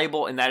is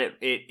valuable in that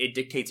it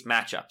dictates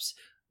matchups.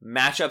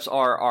 Matchups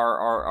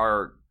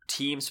are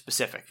team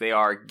specific. They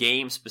are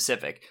game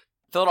specific.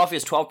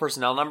 Philadelphia's 12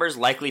 personnel numbers,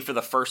 likely for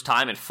the first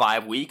time in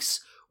 5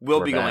 weeks,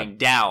 will be going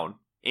down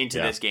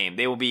into this game.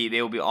 They will be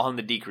on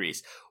the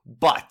decrease.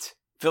 But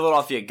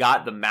Philadelphia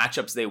got the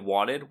matchups they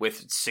wanted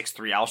with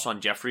 6'3" Alshon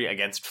Jeffrey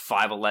against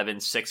 5'11",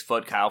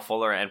 6-foot Kyle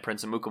Fuller and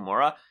Prince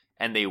Amukamara,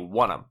 and they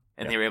won them.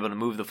 And they were able to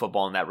move the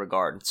football in that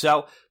regard.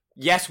 So,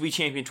 yes, we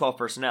champion 12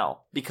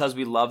 personnel because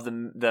we love the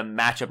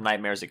matchup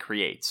nightmares it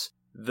creates.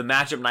 The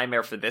matchup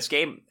nightmare for this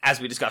game, as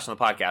we discussed on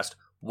the podcast,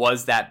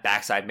 was that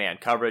backside man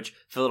coverage.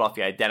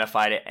 Philadelphia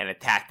identified it and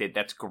attacked it.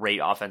 That's great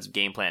offensive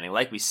game planning.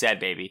 Like we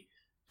said, baby,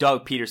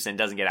 Doug Peterson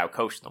doesn't get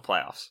outcoached in the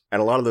playoffs.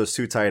 And a lot of those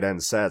 2 tight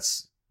end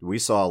sets, we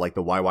saw like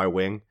the YY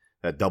wing,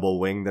 that double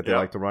wing that they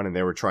like to run, and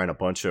they were trying a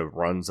bunch of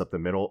runs up the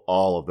middle.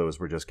 All of those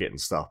were just getting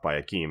stuffed by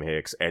Akeem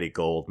Hicks, Eddie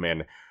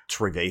Goldman.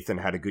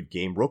 Trevathan had a good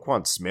game.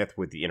 Roquan Smith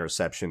with the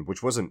interception,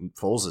 which wasn't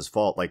Foles'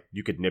 fault. Like,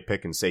 you could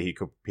nitpick and say he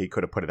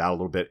could have put it out a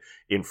little bit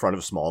in front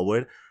of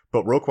Smallwood,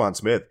 but Roquan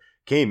Smith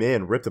came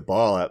in, ripped the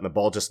ball out, and the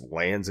ball just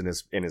lands in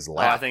his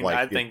lap.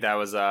 I think that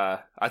was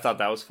I thought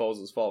that was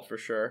Foles' fault for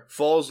sure.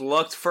 Foles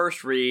looked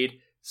first read,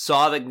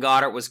 saw that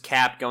Goddard was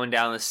capped going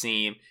down the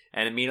seam,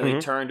 and immediately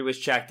turned to his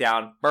check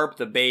down, burped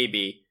the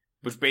baby,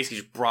 which basically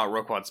just brought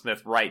Roquan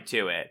Smith right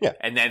to it,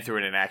 and then threw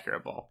an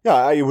inaccurate ball.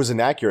 Yeah, it was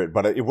inaccurate,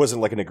 but it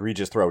wasn't like an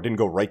egregious throw. It didn't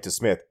go right to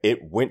Smith. It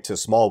went to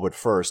Smallwood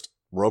first.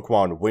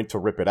 Roquan went to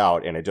rip it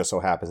out, and it just so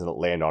happens that it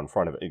landed on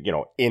front of it,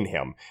 in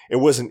him. It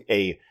wasn't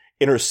a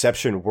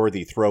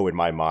interception-worthy throw in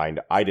my mind.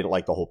 I didn't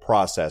like the whole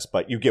process,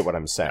 but you get what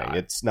I'm saying.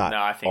 It's not. No,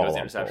 I think it was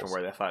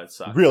interception-worthy. I thought it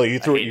sucked. Really, you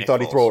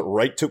thought he'd throw it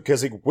right to,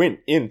 because it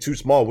went into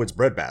Smallwood's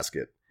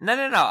breadbasket. No.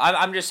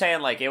 I'm just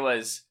saying, like, it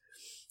was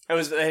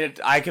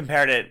I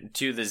compared it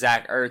to the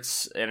Zach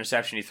Ertz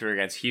interception he threw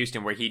against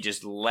Houston, where he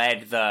just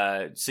led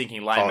the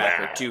sinking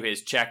linebacker to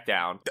his check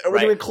down. That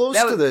wasn't even close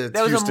to the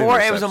Houston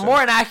interception. It was a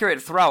more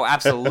inaccurate throw.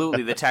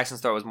 Absolutely, the Texans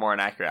throw was more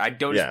inaccurate. I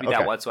don't dispute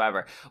that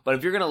whatsoever. But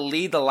if you're going to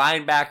lead the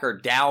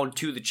linebacker down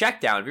to the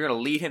check down, if you're going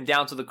to lead him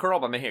down to the curl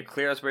by making it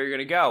clear that's where you're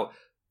going to go,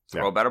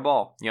 throw a better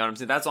ball. You know what I'm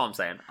saying? That's all I'm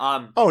saying.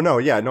 I'm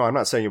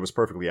not saying it was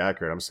perfectly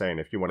accurate. I'm saying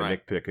if you want to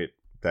nitpick it,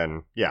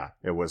 then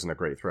it wasn't a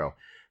great throw.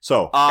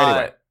 So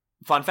anyway.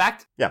 Fun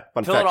fact? Yeah,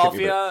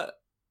 Philadelphia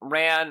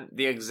ran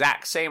the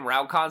exact same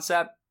route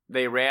concept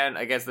they ran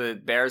against the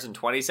Bears in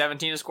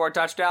 2017 to score a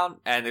touchdown,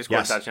 and they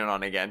scored a touchdown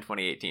on again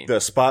 2018. The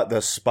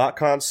spot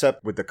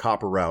concept with the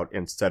copper route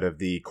instead of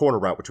the corner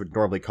route, which would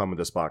normally come with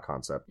the spot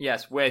concept.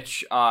 Yes,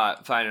 which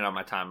find it on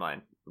my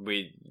timeline.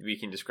 We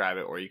can describe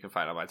it, or you can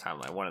find it on my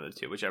timeline. One of the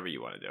two, whichever you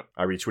want to do.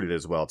 I retweeted it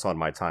as well. It's on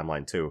my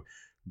timeline too.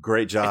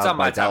 Great job it's on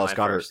by my Dallas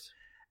Goedert. First.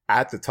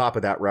 At the top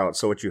of that route,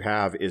 so what you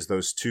have is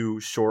those two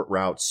short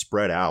routes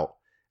spread out,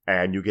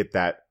 and you get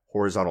that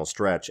horizontal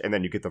stretch, and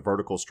then you get the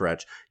vertical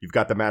stretch. You've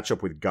got the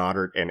matchup with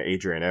Goddard and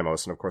Adrian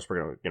Amos, and of course we're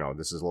going to,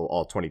 this is a little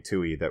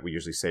all-22y that we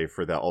usually save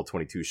for the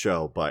all-22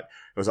 show, but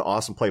it was an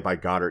awesome play by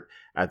Goddard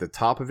at the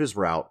top of his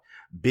route,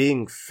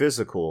 being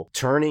physical,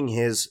 turning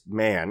his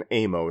man,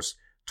 Amos,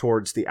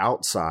 towards the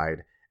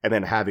outside, and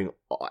then having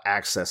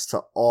access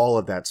to all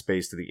of that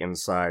space to the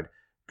inside.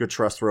 Good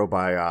trust throw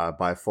by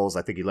Foles.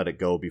 I think he let it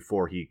go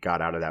before he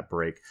got out of that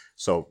break.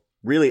 So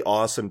really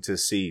awesome to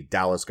see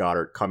Dallas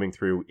Goedert coming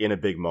through in a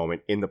big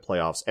moment in the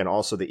playoffs, and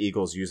also the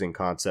Eagles using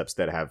concepts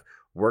that have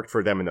worked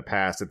for them in the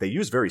past that they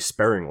use very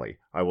sparingly,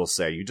 I will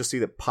say. You just see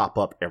that pop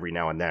up every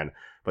now and then.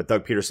 But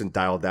Doug Peterson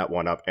dialed that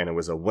one up, and it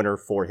was a winner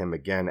for him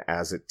again,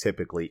 as it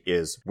typically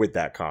is with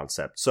that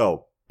concept.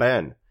 So,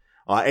 Ben,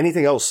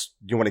 anything else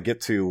you want to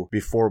get to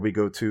before we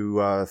go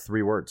to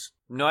 3 words?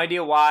 No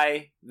idea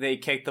why they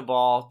kicked the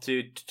ball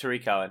to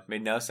Tariq Cohen.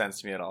 Made no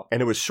sense to me at all.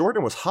 And it was short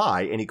and was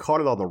high, and he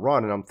caught it on the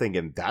run, and I'm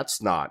thinking, that's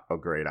not a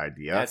great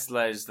idea. That's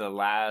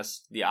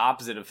the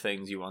opposite of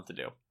things you want to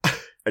do.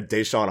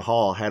 Deshaun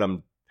Hall had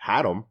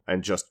him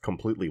and just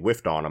completely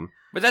whiffed on him.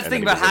 But that's the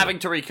thing about having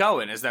Tariq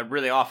Cohen, is that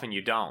really often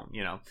you don't,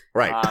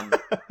 Right.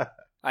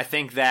 I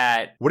think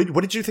that... What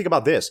did you think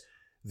about this?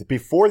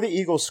 Before the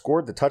Eagles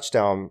scored the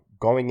touchdown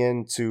going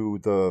into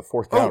the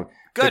 4th down,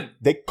 good.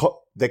 They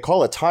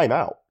call a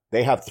timeout.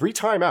 They have 3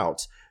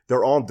 timeouts.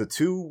 They're on the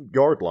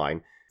 2-yard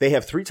line. They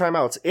have 3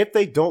 timeouts. If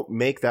they don't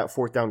make that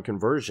 4th down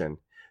conversion,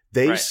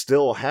 they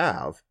still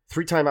have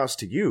 3 timeouts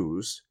to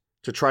use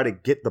to try to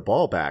get the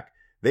ball back.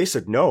 They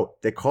said no.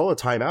 They call a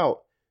timeout.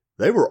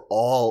 They were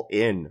all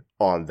in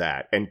on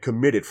that and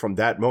committed from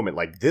that moment.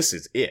 Like, this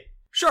is it.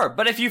 Sure,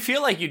 but if you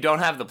feel like you don't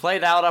have the play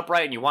dialed up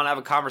right and you want to have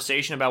a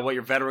conversation about what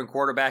your veteran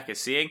quarterback is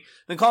seeing,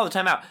 then call the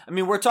timeout. I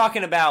mean, we're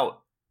talking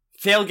about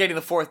tailgating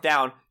the 4th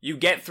down. You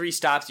get 3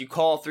 stops. You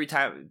call 3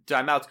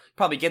 timeouts.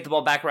 Probably get the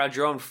ball back around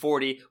your own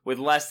 40 with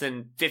less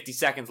than 50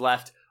 seconds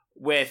left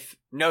with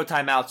no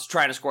timeouts,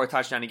 trying to score a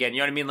touchdown again. You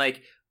know what I mean?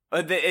 Like,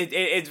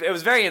 it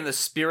was very in the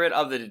spirit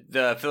of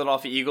the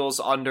Philadelphia Eagles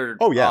under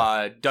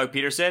Doug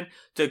Peterson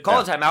to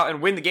call a timeout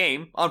and win the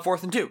game on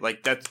 4th and 2.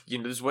 Like, that's,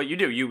 this is what you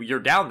do. You're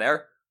down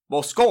there.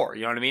 Well, score.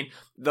 You know what I mean?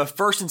 The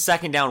 1st and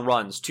 2nd down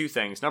runs, 2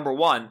 things. Number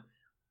 1,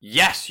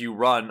 yes, you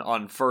run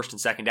on 1st and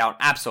 2nd down.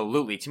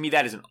 Absolutely. To me,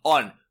 that is an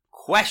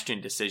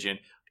unquestioned decision.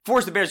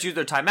 Force the Bears to use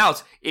their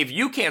timeouts. If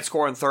you can't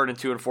score on 3rd and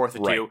 2 and 4th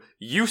and 2,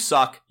 you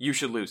suck. You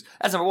should lose.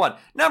 That's number 1.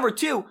 Number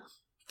 2,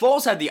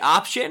 Foles had the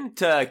option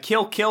to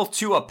kill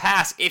to a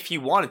pass if he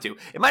wanted to.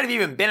 It might have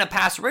even been a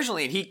pass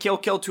originally, and he kill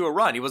to a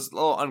run. He was a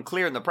little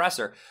unclear in the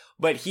presser.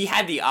 But he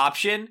had the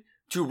option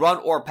to run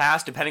or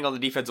pass depending on the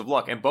defensive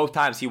look, and both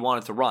times he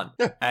wanted to run,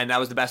 and that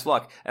was the best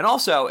look. And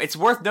also, it's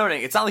worth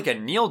noting, it's not like a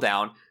kneel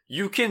down.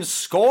 You can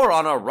score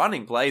on a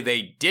running play.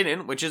 They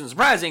didn't, which isn't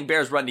surprising.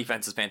 Bears' run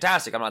defense is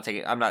fantastic. I'm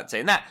not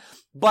saying that,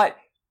 but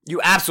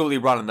you absolutely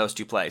run on those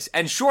 2 plays.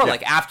 And sure,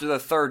 like after the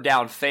 3rd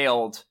down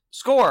failed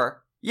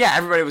score,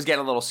 everybody was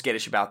getting a little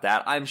skittish about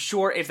that. I'm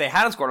sure if they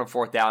hadn't scored on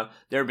 4th down,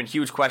 there would have been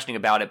huge questioning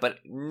about it. But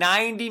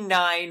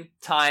 99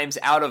 times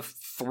out of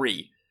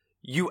 3,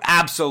 you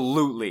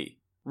absolutely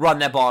run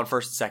that ball on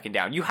 1st and 2nd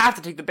down. You have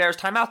to take the Bears'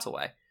 timeouts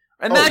away.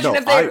 Imagine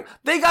if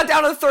they got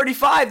down to the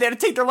 35, they had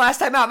to take their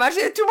last timeout. Imagine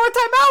they had 2 more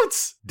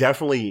timeouts.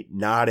 Definitely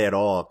not at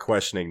all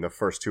questioning the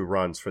first 2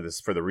 runs for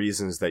the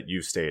reasons that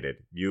you stated.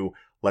 You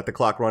let the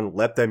clock run,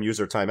 let them use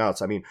their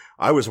timeouts. I mean,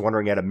 I was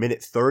wondering at a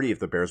minute 30 if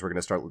the Bears were going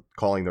to start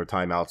calling their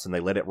timeouts, and they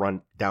let it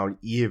run down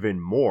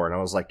even more. And I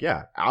was like,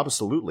 yeah,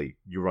 absolutely.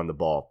 You run the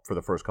ball for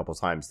the first couple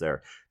of times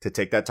there to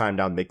take that time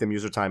down, make them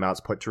use their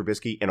timeouts, put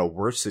Trubisky in a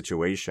worse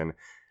situation,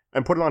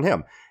 and put it on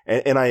him.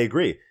 And I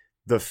agree.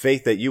 The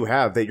faith that you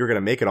have that you're going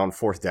to make it on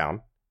 4th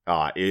down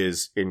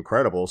is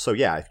incredible. So,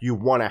 if you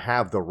want to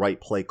have the right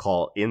play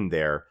call in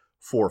there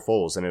for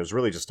Foles, and it was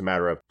really just a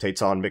matter of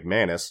Tate's on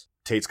McManus.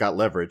 Tate's got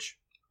leverage.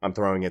 I'm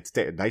throwing it to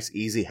Tate. Nice,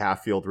 easy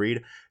half-field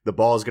read. The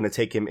ball is going to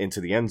take him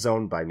into the end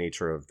zone by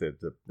nature of the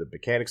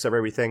mechanics of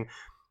everything.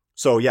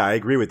 So, yeah, I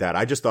agree with that.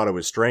 I just thought it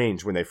was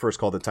strange when they first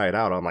called the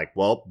timeout. I'm like,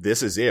 well,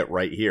 this is it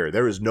right here.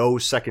 There is no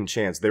second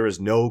chance. There is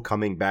no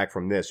coming back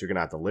from this. You're going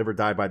to have to live or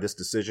die by this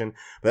decision.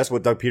 But that's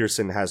what Doug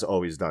Peterson has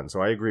always done.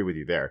 So I agree with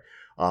you there.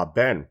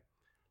 Ben,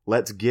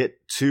 let's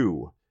get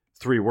to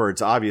 3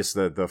 words. Obvious,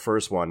 the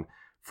first one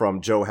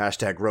from Joe,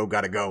 hashtag Roe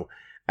gotta go,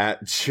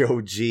 at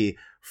Joe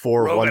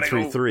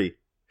G4133.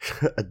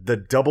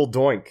 The double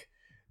doink.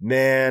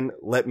 Man,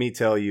 let me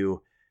tell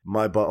you,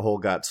 my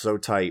butthole got so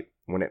tight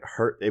when it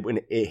hurt, when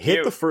it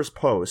hit the first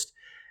post,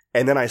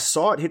 and then I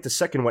saw it hit the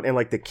second one, and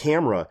like the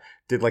camera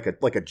did like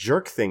a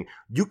jerk thing.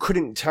 You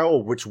couldn't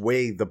tell which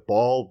way the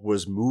ball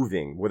was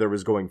moving, whether it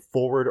was going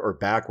forward or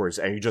backwards,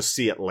 and you just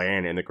see it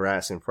land in the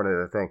grass in front of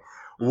the thing.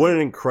 What an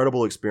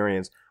incredible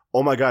experience.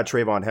 Oh my God,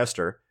 Trayvon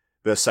Hester,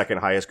 the second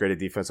highest graded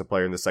defensive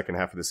player in the second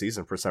half of the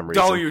season for some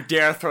reason. Don't you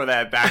dare throw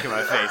that back in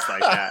my face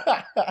like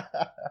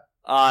that.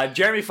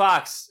 Jeremy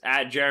Fox,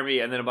 at Jeremy,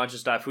 and then a bunch of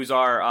stuff, who's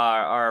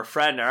our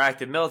friend, our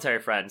active military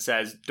friend,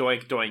 says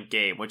doink doink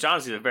game, which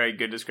honestly is a very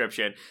good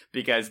description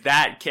because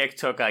that kick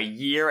took a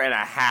year and a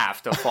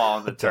half to fall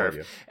on the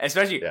turf.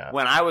 Especially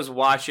when I was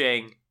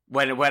watching,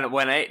 when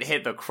it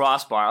hit the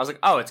crossbar, I was like,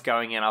 oh, it's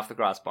going in off the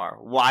crossbar.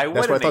 Why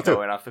wouldn't it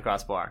go in off the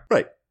crossbar?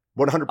 Right.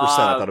 100% I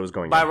thought it was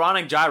going in.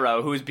 Byronic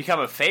Gyro, who's become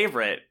a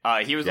favorite,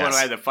 he was the one who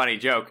had the funny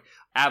joke,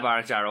 at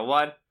Byronic Gyro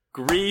 1,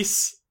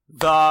 grease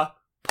the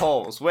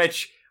poles,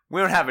 which we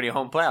don't have any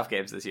home playoff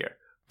games this year.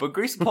 But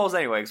grease the poles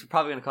anyway, because we're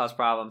probably going to cause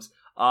problems.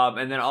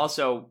 And then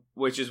also,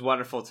 which is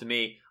wonderful to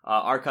me,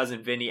 our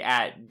cousin Vinny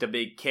at The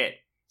Big Kit,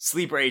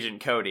 Sleeper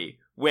Agent Cody,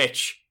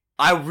 which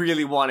I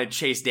really wanted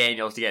Chase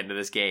Daniels to get into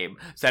this game,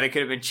 so that it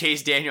could have been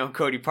Chase Daniel and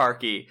Cody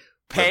Parkey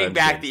paying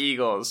back the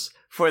Eagles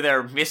for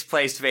their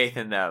misplaced faith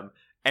in them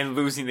and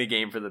losing the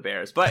game for the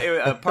Bears. But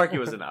Parkey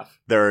was enough.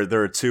 There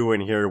are 2 in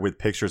here with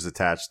pictures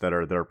attached that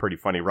are pretty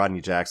funny.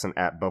 Rodney Jackson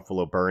at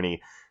Buffalo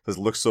Bernie says,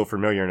 looks so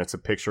familiar, and it's a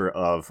picture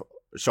of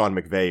Sean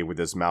McVay with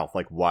his mouth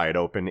like wide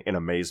open in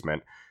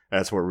amazement.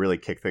 That's what really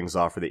kicked things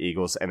off for the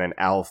Eagles. And then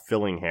Al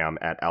Fillingham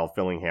at Al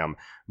Fillingham,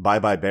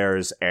 bye-bye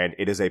Bears, and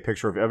it is a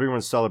picture of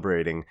everyone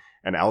celebrating,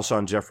 and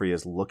Alshon Jeffrey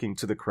is looking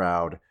to the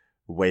crowd,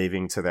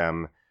 waving to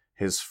them,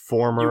 his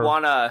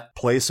former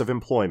place of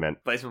employment.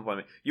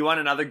 You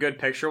want another good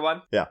picture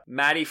one? Yeah.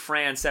 Matty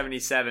Fran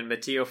 77,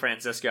 Matteo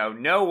Francisco.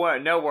 No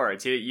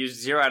words. He used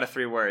 0 out of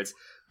 3 words.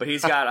 But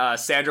he's got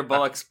Sandra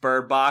Bullock's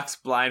Bird Box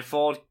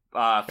blindfold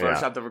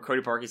photoshopped over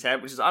Cody Parkey's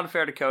head, which is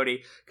unfair to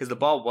Cody because the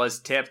ball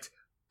was tipped,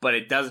 but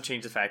it doesn't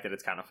change the fact that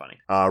it's kind of funny.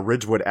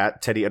 Ridgewood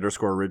at Teddy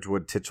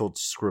 _Ridgewood Titchell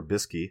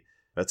Skrubisky.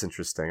 That's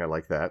interesting. I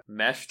like that.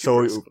 Mesh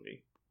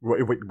Trubisky.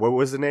 Wait, what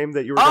was the name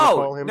that you were going to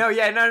call him? No.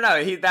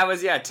 That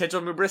was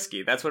Titchell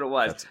Mubrisky. That's what it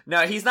was.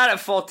 No, he's not at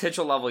full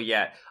Titchell level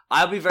yet.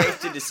 I'll be very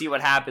interested to see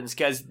what happens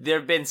because there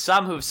have been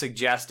some who've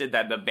suggested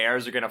that the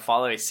Bears are going to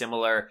follow a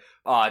similar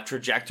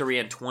trajectory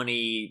in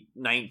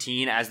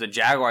 2019 as the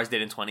Jaguars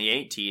did in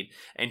 2018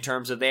 in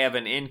terms of they have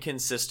an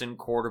inconsistent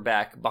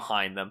quarterback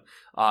behind them.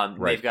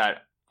 They've got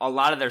a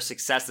lot of their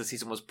success this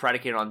season was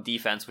predicated on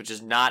defense, which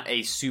is not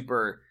a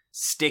super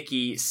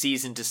sticky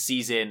season to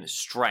season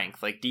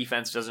strength. Like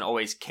defense doesn't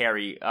always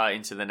carry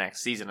into the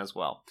next season as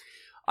well.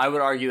 I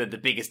would argue that the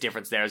biggest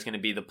difference there is going to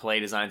be the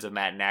play designs of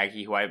Matt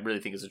Nagy, who I really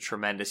think is a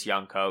tremendous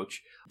young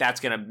coach. That's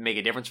going to make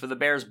a difference for the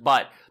Bears,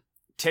 but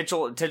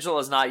Titchell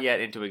is not yet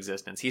into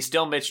existence. He's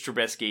still Mitch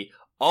Trubisky,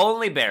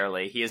 only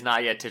barely. He is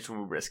not yet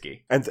Titchell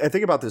Mubrisky. And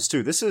think about this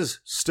too. This is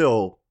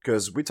still,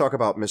 because we talk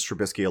about Mitch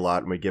Trubisky a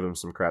lot and we give him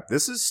some crap.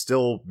 This is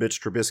still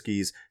Mitch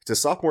Trubisky's, it's a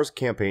sophomore's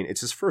campaign.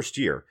 It's his first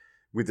year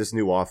with this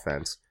new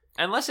offense.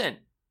 And listen,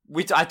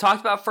 I talked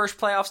about first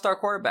playoff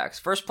start quarterbacks.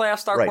 First playoff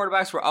start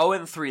quarterbacks were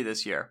 0-3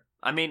 this year.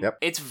 I mean,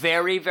 It's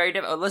very, very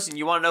difficult. Listen,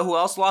 you want to know who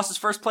else lost his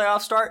first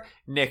playoff start?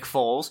 Nick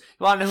Foles.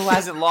 You want to know who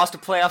hasn't lost a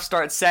playoff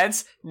start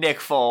since? Nick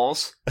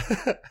Foles.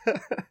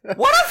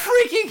 What a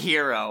freaking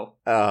hero.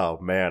 Oh,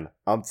 man.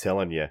 I'm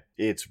telling you,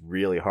 it's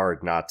really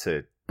hard not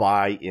to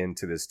buy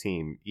into this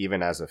team,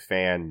 even as a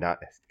fan.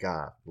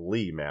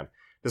 Golly, man.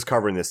 Just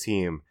covering this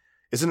team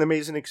is an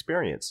amazing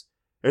experience.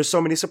 There's so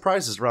many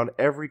surprises around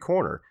every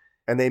corner.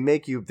 And they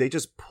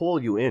just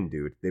pull you in,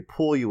 dude. They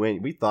pull you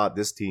in. We thought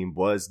this team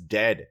was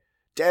dead.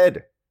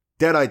 Dead,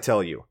 I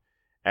tell you.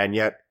 And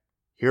yet,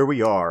 here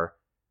we are,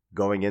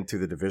 going into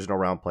the divisional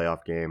round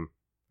playoff game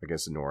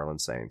against the New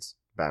Orleans Saints.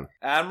 Ben.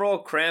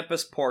 Admiral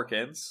Krampus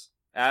Porkins,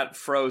 at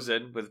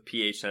Frozen, with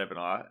PH instead of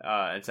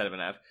an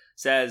F,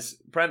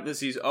 says,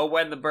 parentheses, oh,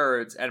 when the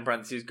birds, and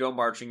parentheses, go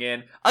marching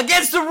in,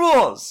 against the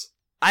rules!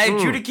 I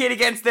adjudicate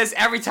against this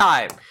every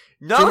time.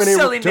 No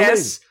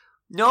silliness,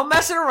 no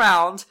messing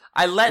around.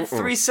 I let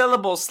 3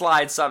 syllables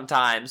slide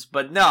sometimes,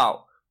 but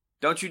no.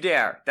 Don't you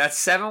dare. That's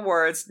 7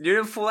 words. You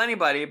didn't fool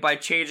anybody by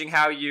changing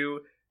how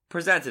you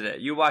presented it.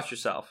 You watch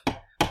yourself.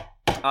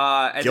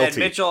 And Guilty. Then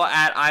Mitchell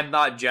at I'm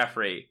Not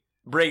Jeffrey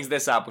brings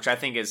this up, which I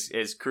think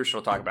is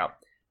crucial to talk about.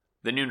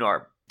 The new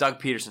norm. Doug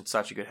Peterson's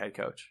such a good head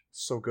coach.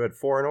 So good.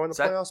 4-0 in the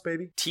playoffs,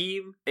 baby.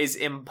 Team is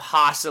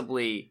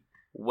impossibly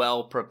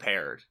well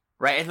prepared.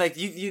 Right? And like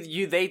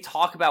they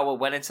talk about what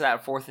went into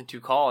that 4th and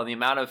 2 call and the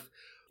amount of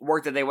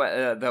work that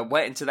that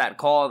went into that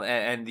call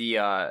and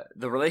the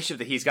relationship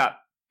that he's got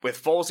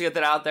with Foles to get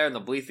that out there, and the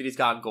belief that he's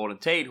got in Golden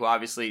Tate, who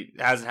obviously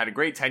hasn't had a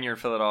great tenure in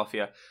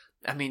Philadelphia.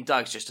 I mean,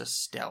 Doug's just a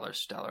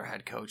stellar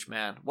head coach,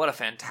 man. What a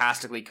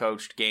fantastically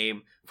coached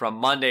game from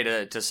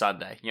Monday to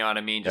Sunday. You know what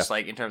I mean? Just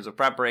like in terms of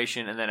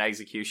preparation and then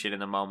execution in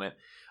the moment.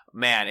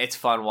 Man, it's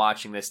fun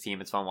watching this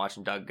team. It's fun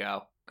watching Doug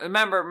go.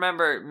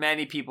 Remember,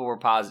 many people were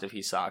positive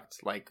he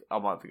sucked like a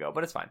month ago,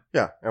 but it's fine.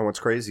 Yeah, and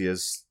what's crazy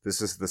is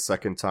this is the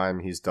second time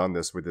he's done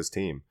this with his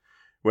team.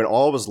 When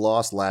all was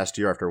lost last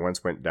year after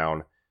Wentz went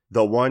down,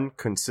 the one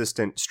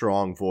consistent,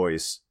 strong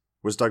voice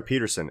was Doug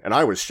Peterson, and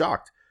I was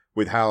shocked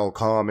with how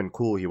calm and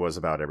cool he was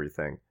about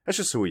everything. That's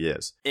just who he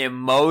is.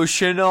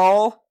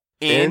 Emotional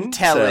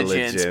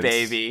intelligence,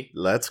 baby.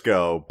 Let's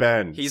go.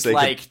 Ben. He's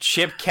like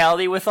Chip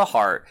Kelly with a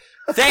heart.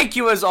 Thank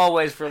you, as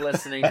always, for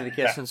listening to the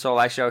Kist and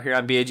Solak Show here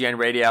on BGN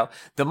Radio.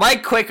 The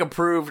Mike Quick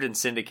approved and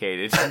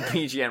syndicated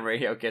BGN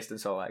Radio Kist and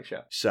Solak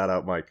Show. Shout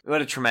out, Mike.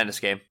 What a tremendous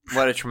game.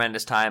 What a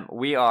tremendous time.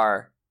 We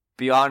are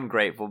beyond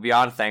grateful,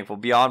 beyond thankful,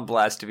 beyond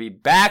blessed to be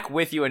back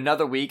with you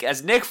another week.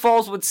 As Nick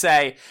Foles would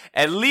say,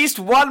 at least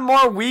one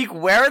more week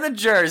wearing the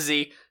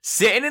jersey,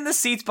 sitting in the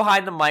seats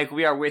behind the mic.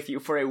 We are with you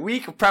for a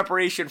week of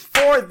preparation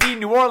for the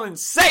New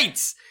Orleans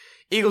Saints.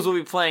 Eagles will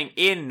be playing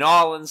in New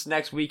Orleans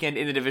next weekend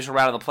in the divisional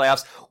round of the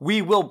playoffs.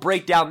 We will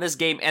break down this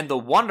game and the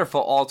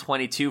wonderful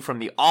All-22 from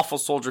the awful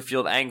Soldier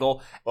Field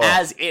angle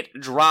as it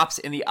drops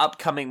in the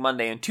upcoming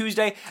Monday and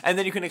Tuesday. And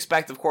then you can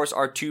expect, of course,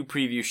 our two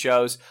preview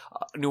shows,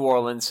 New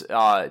Orleans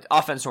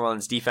offense, New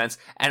Orleans defense,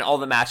 and all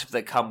the matchups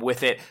that come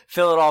with it.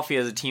 Philadelphia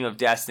is a team of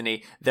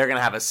destiny. They're going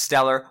to have a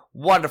stellar,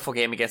 wonderful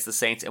game against the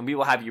Saints, and we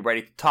will have you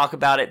ready to talk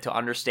about it, to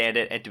understand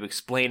it, and to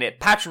explain it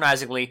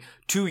patronizingly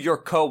to your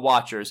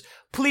co-watchers.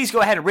 Please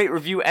go ahead and rate,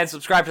 review, and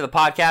subscribe to the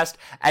podcast.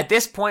 At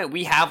this point,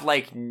 we have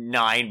like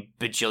 9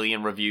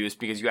 bajillion reviews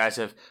because you guys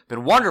have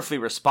been wonderfully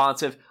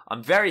responsive.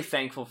 I'm very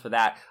thankful for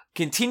that.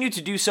 Continue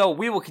to do so.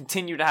 We will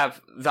continue to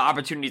have the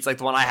opportunities like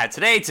the one I had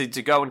today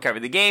to go and cover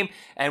the game,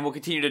 and we'll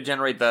continue to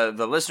generate the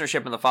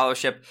listenership and the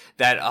followership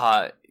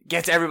that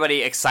gets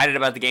everybody excited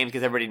about the games,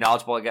 gets everybody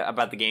knowledgeable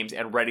about the games,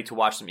 and ready to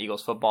watch some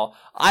Eagles football.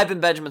 I've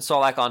been Benjamin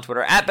Solak on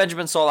Twitter, at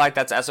Benjamin Solak,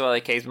 that's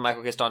SOLAK. He's been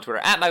Michael Kist on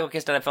Twitter, at Michael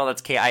Kist NFL,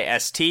 that's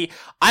KIST.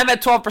 I'm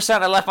at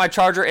 12%. I left my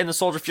charger in the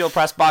Soldier Field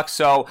press box,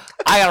 so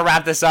I gotta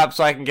wrap this up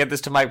so I can get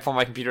this to Mike before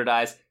my computer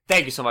dies.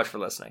 Thank you so much for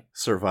listening.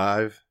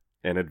 Survive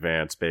in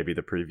advance, baby.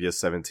 The previous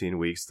 17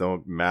 weeks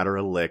don't matter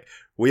a lick.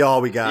 We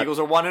got. Eagles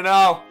are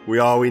 1-0. We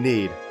all we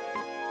need.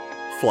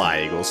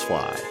 Fly, Eagles,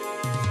 fly.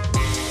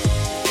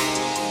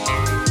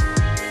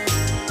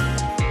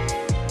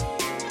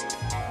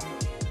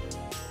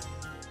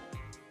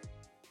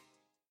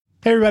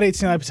 Hey everybody,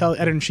 it's Nilay Patel,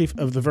 editor-in-chief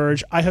of The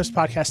Verge. I host a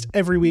podcast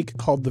every week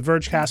called The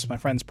Vergecast with my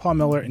friends Paul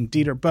Miller and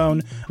Dieter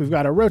Bohn. We've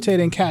got a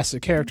rotating cast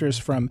of characters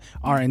from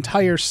our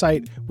entire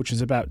site, which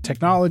is about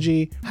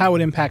technology, how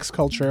it impacts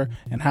culture,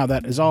 and how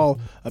that is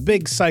all a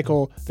big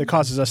cycle that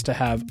causes us to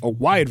have a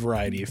wide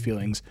variety of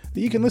feelings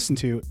that you can listen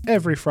to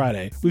every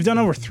Friday. We've done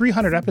over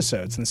 300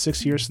 episodes in the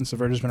 6 years since The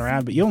Verge has been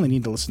around, but you only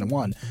need to listen to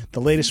one,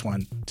 the latest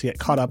one, to get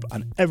caught up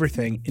on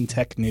everything in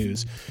tech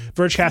news.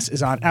 Vergecast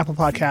is on Apple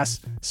Podcasts,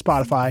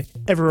 Spotify,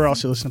 everywhere else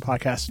you listen to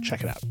podcasts.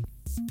 Check it out.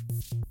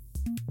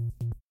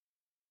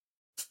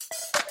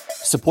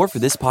 Support for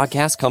this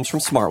podcast comes from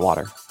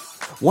Smartwater.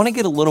 Want to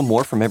get a little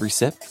more from every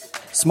sip?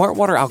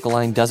 Smartwater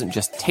Alkaline doesn't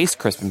just taste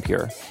crisp and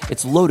pure.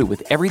 It's loaded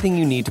with everything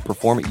you need to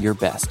perform at your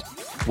best,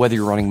 whether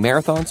you're running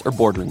marathons or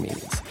boardroom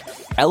meetings.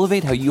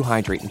 Elevate how you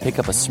hydrate and pick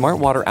up a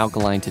Smartwater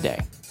Alkaline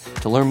today.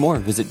 To learn more,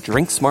 visit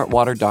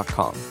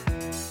drinksmartwater.com.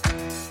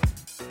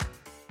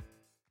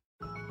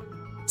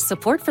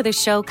 Support for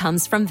this show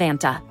comes from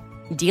Vanta.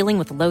 Dealing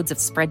with loads of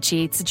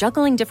spreadsheets,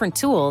 juggling different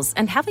tools,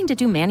 and having to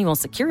do manual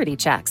security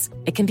checks,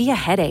 it can be a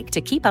headache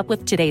to keep up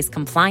with today's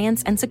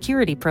compliance and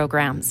security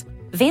programs.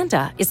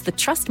 Vanta is the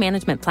trust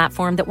management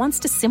platform that wants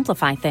to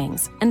simplify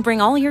things and bring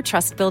all your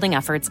trust-building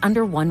efforts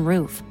under one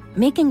roof,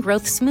 making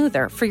growth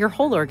smoother for your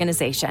whole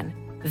organization.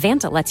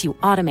 Vanta lets you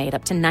automate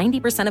up to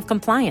 90% of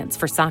compliance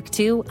for SOC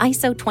 2,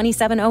 ISO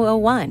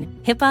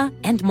 27001, HIPAA,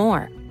 and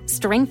more.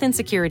 Strengthen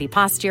security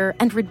posture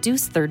and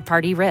reduce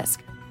third-party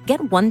risk. Get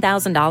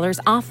 $1,000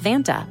 off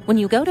Vanta when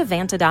you go to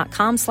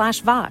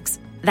vanta.com/Vox.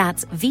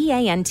 That's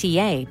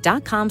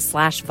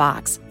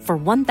VANTA.com/Vox for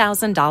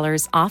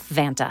 $1,000 off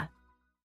Vanta.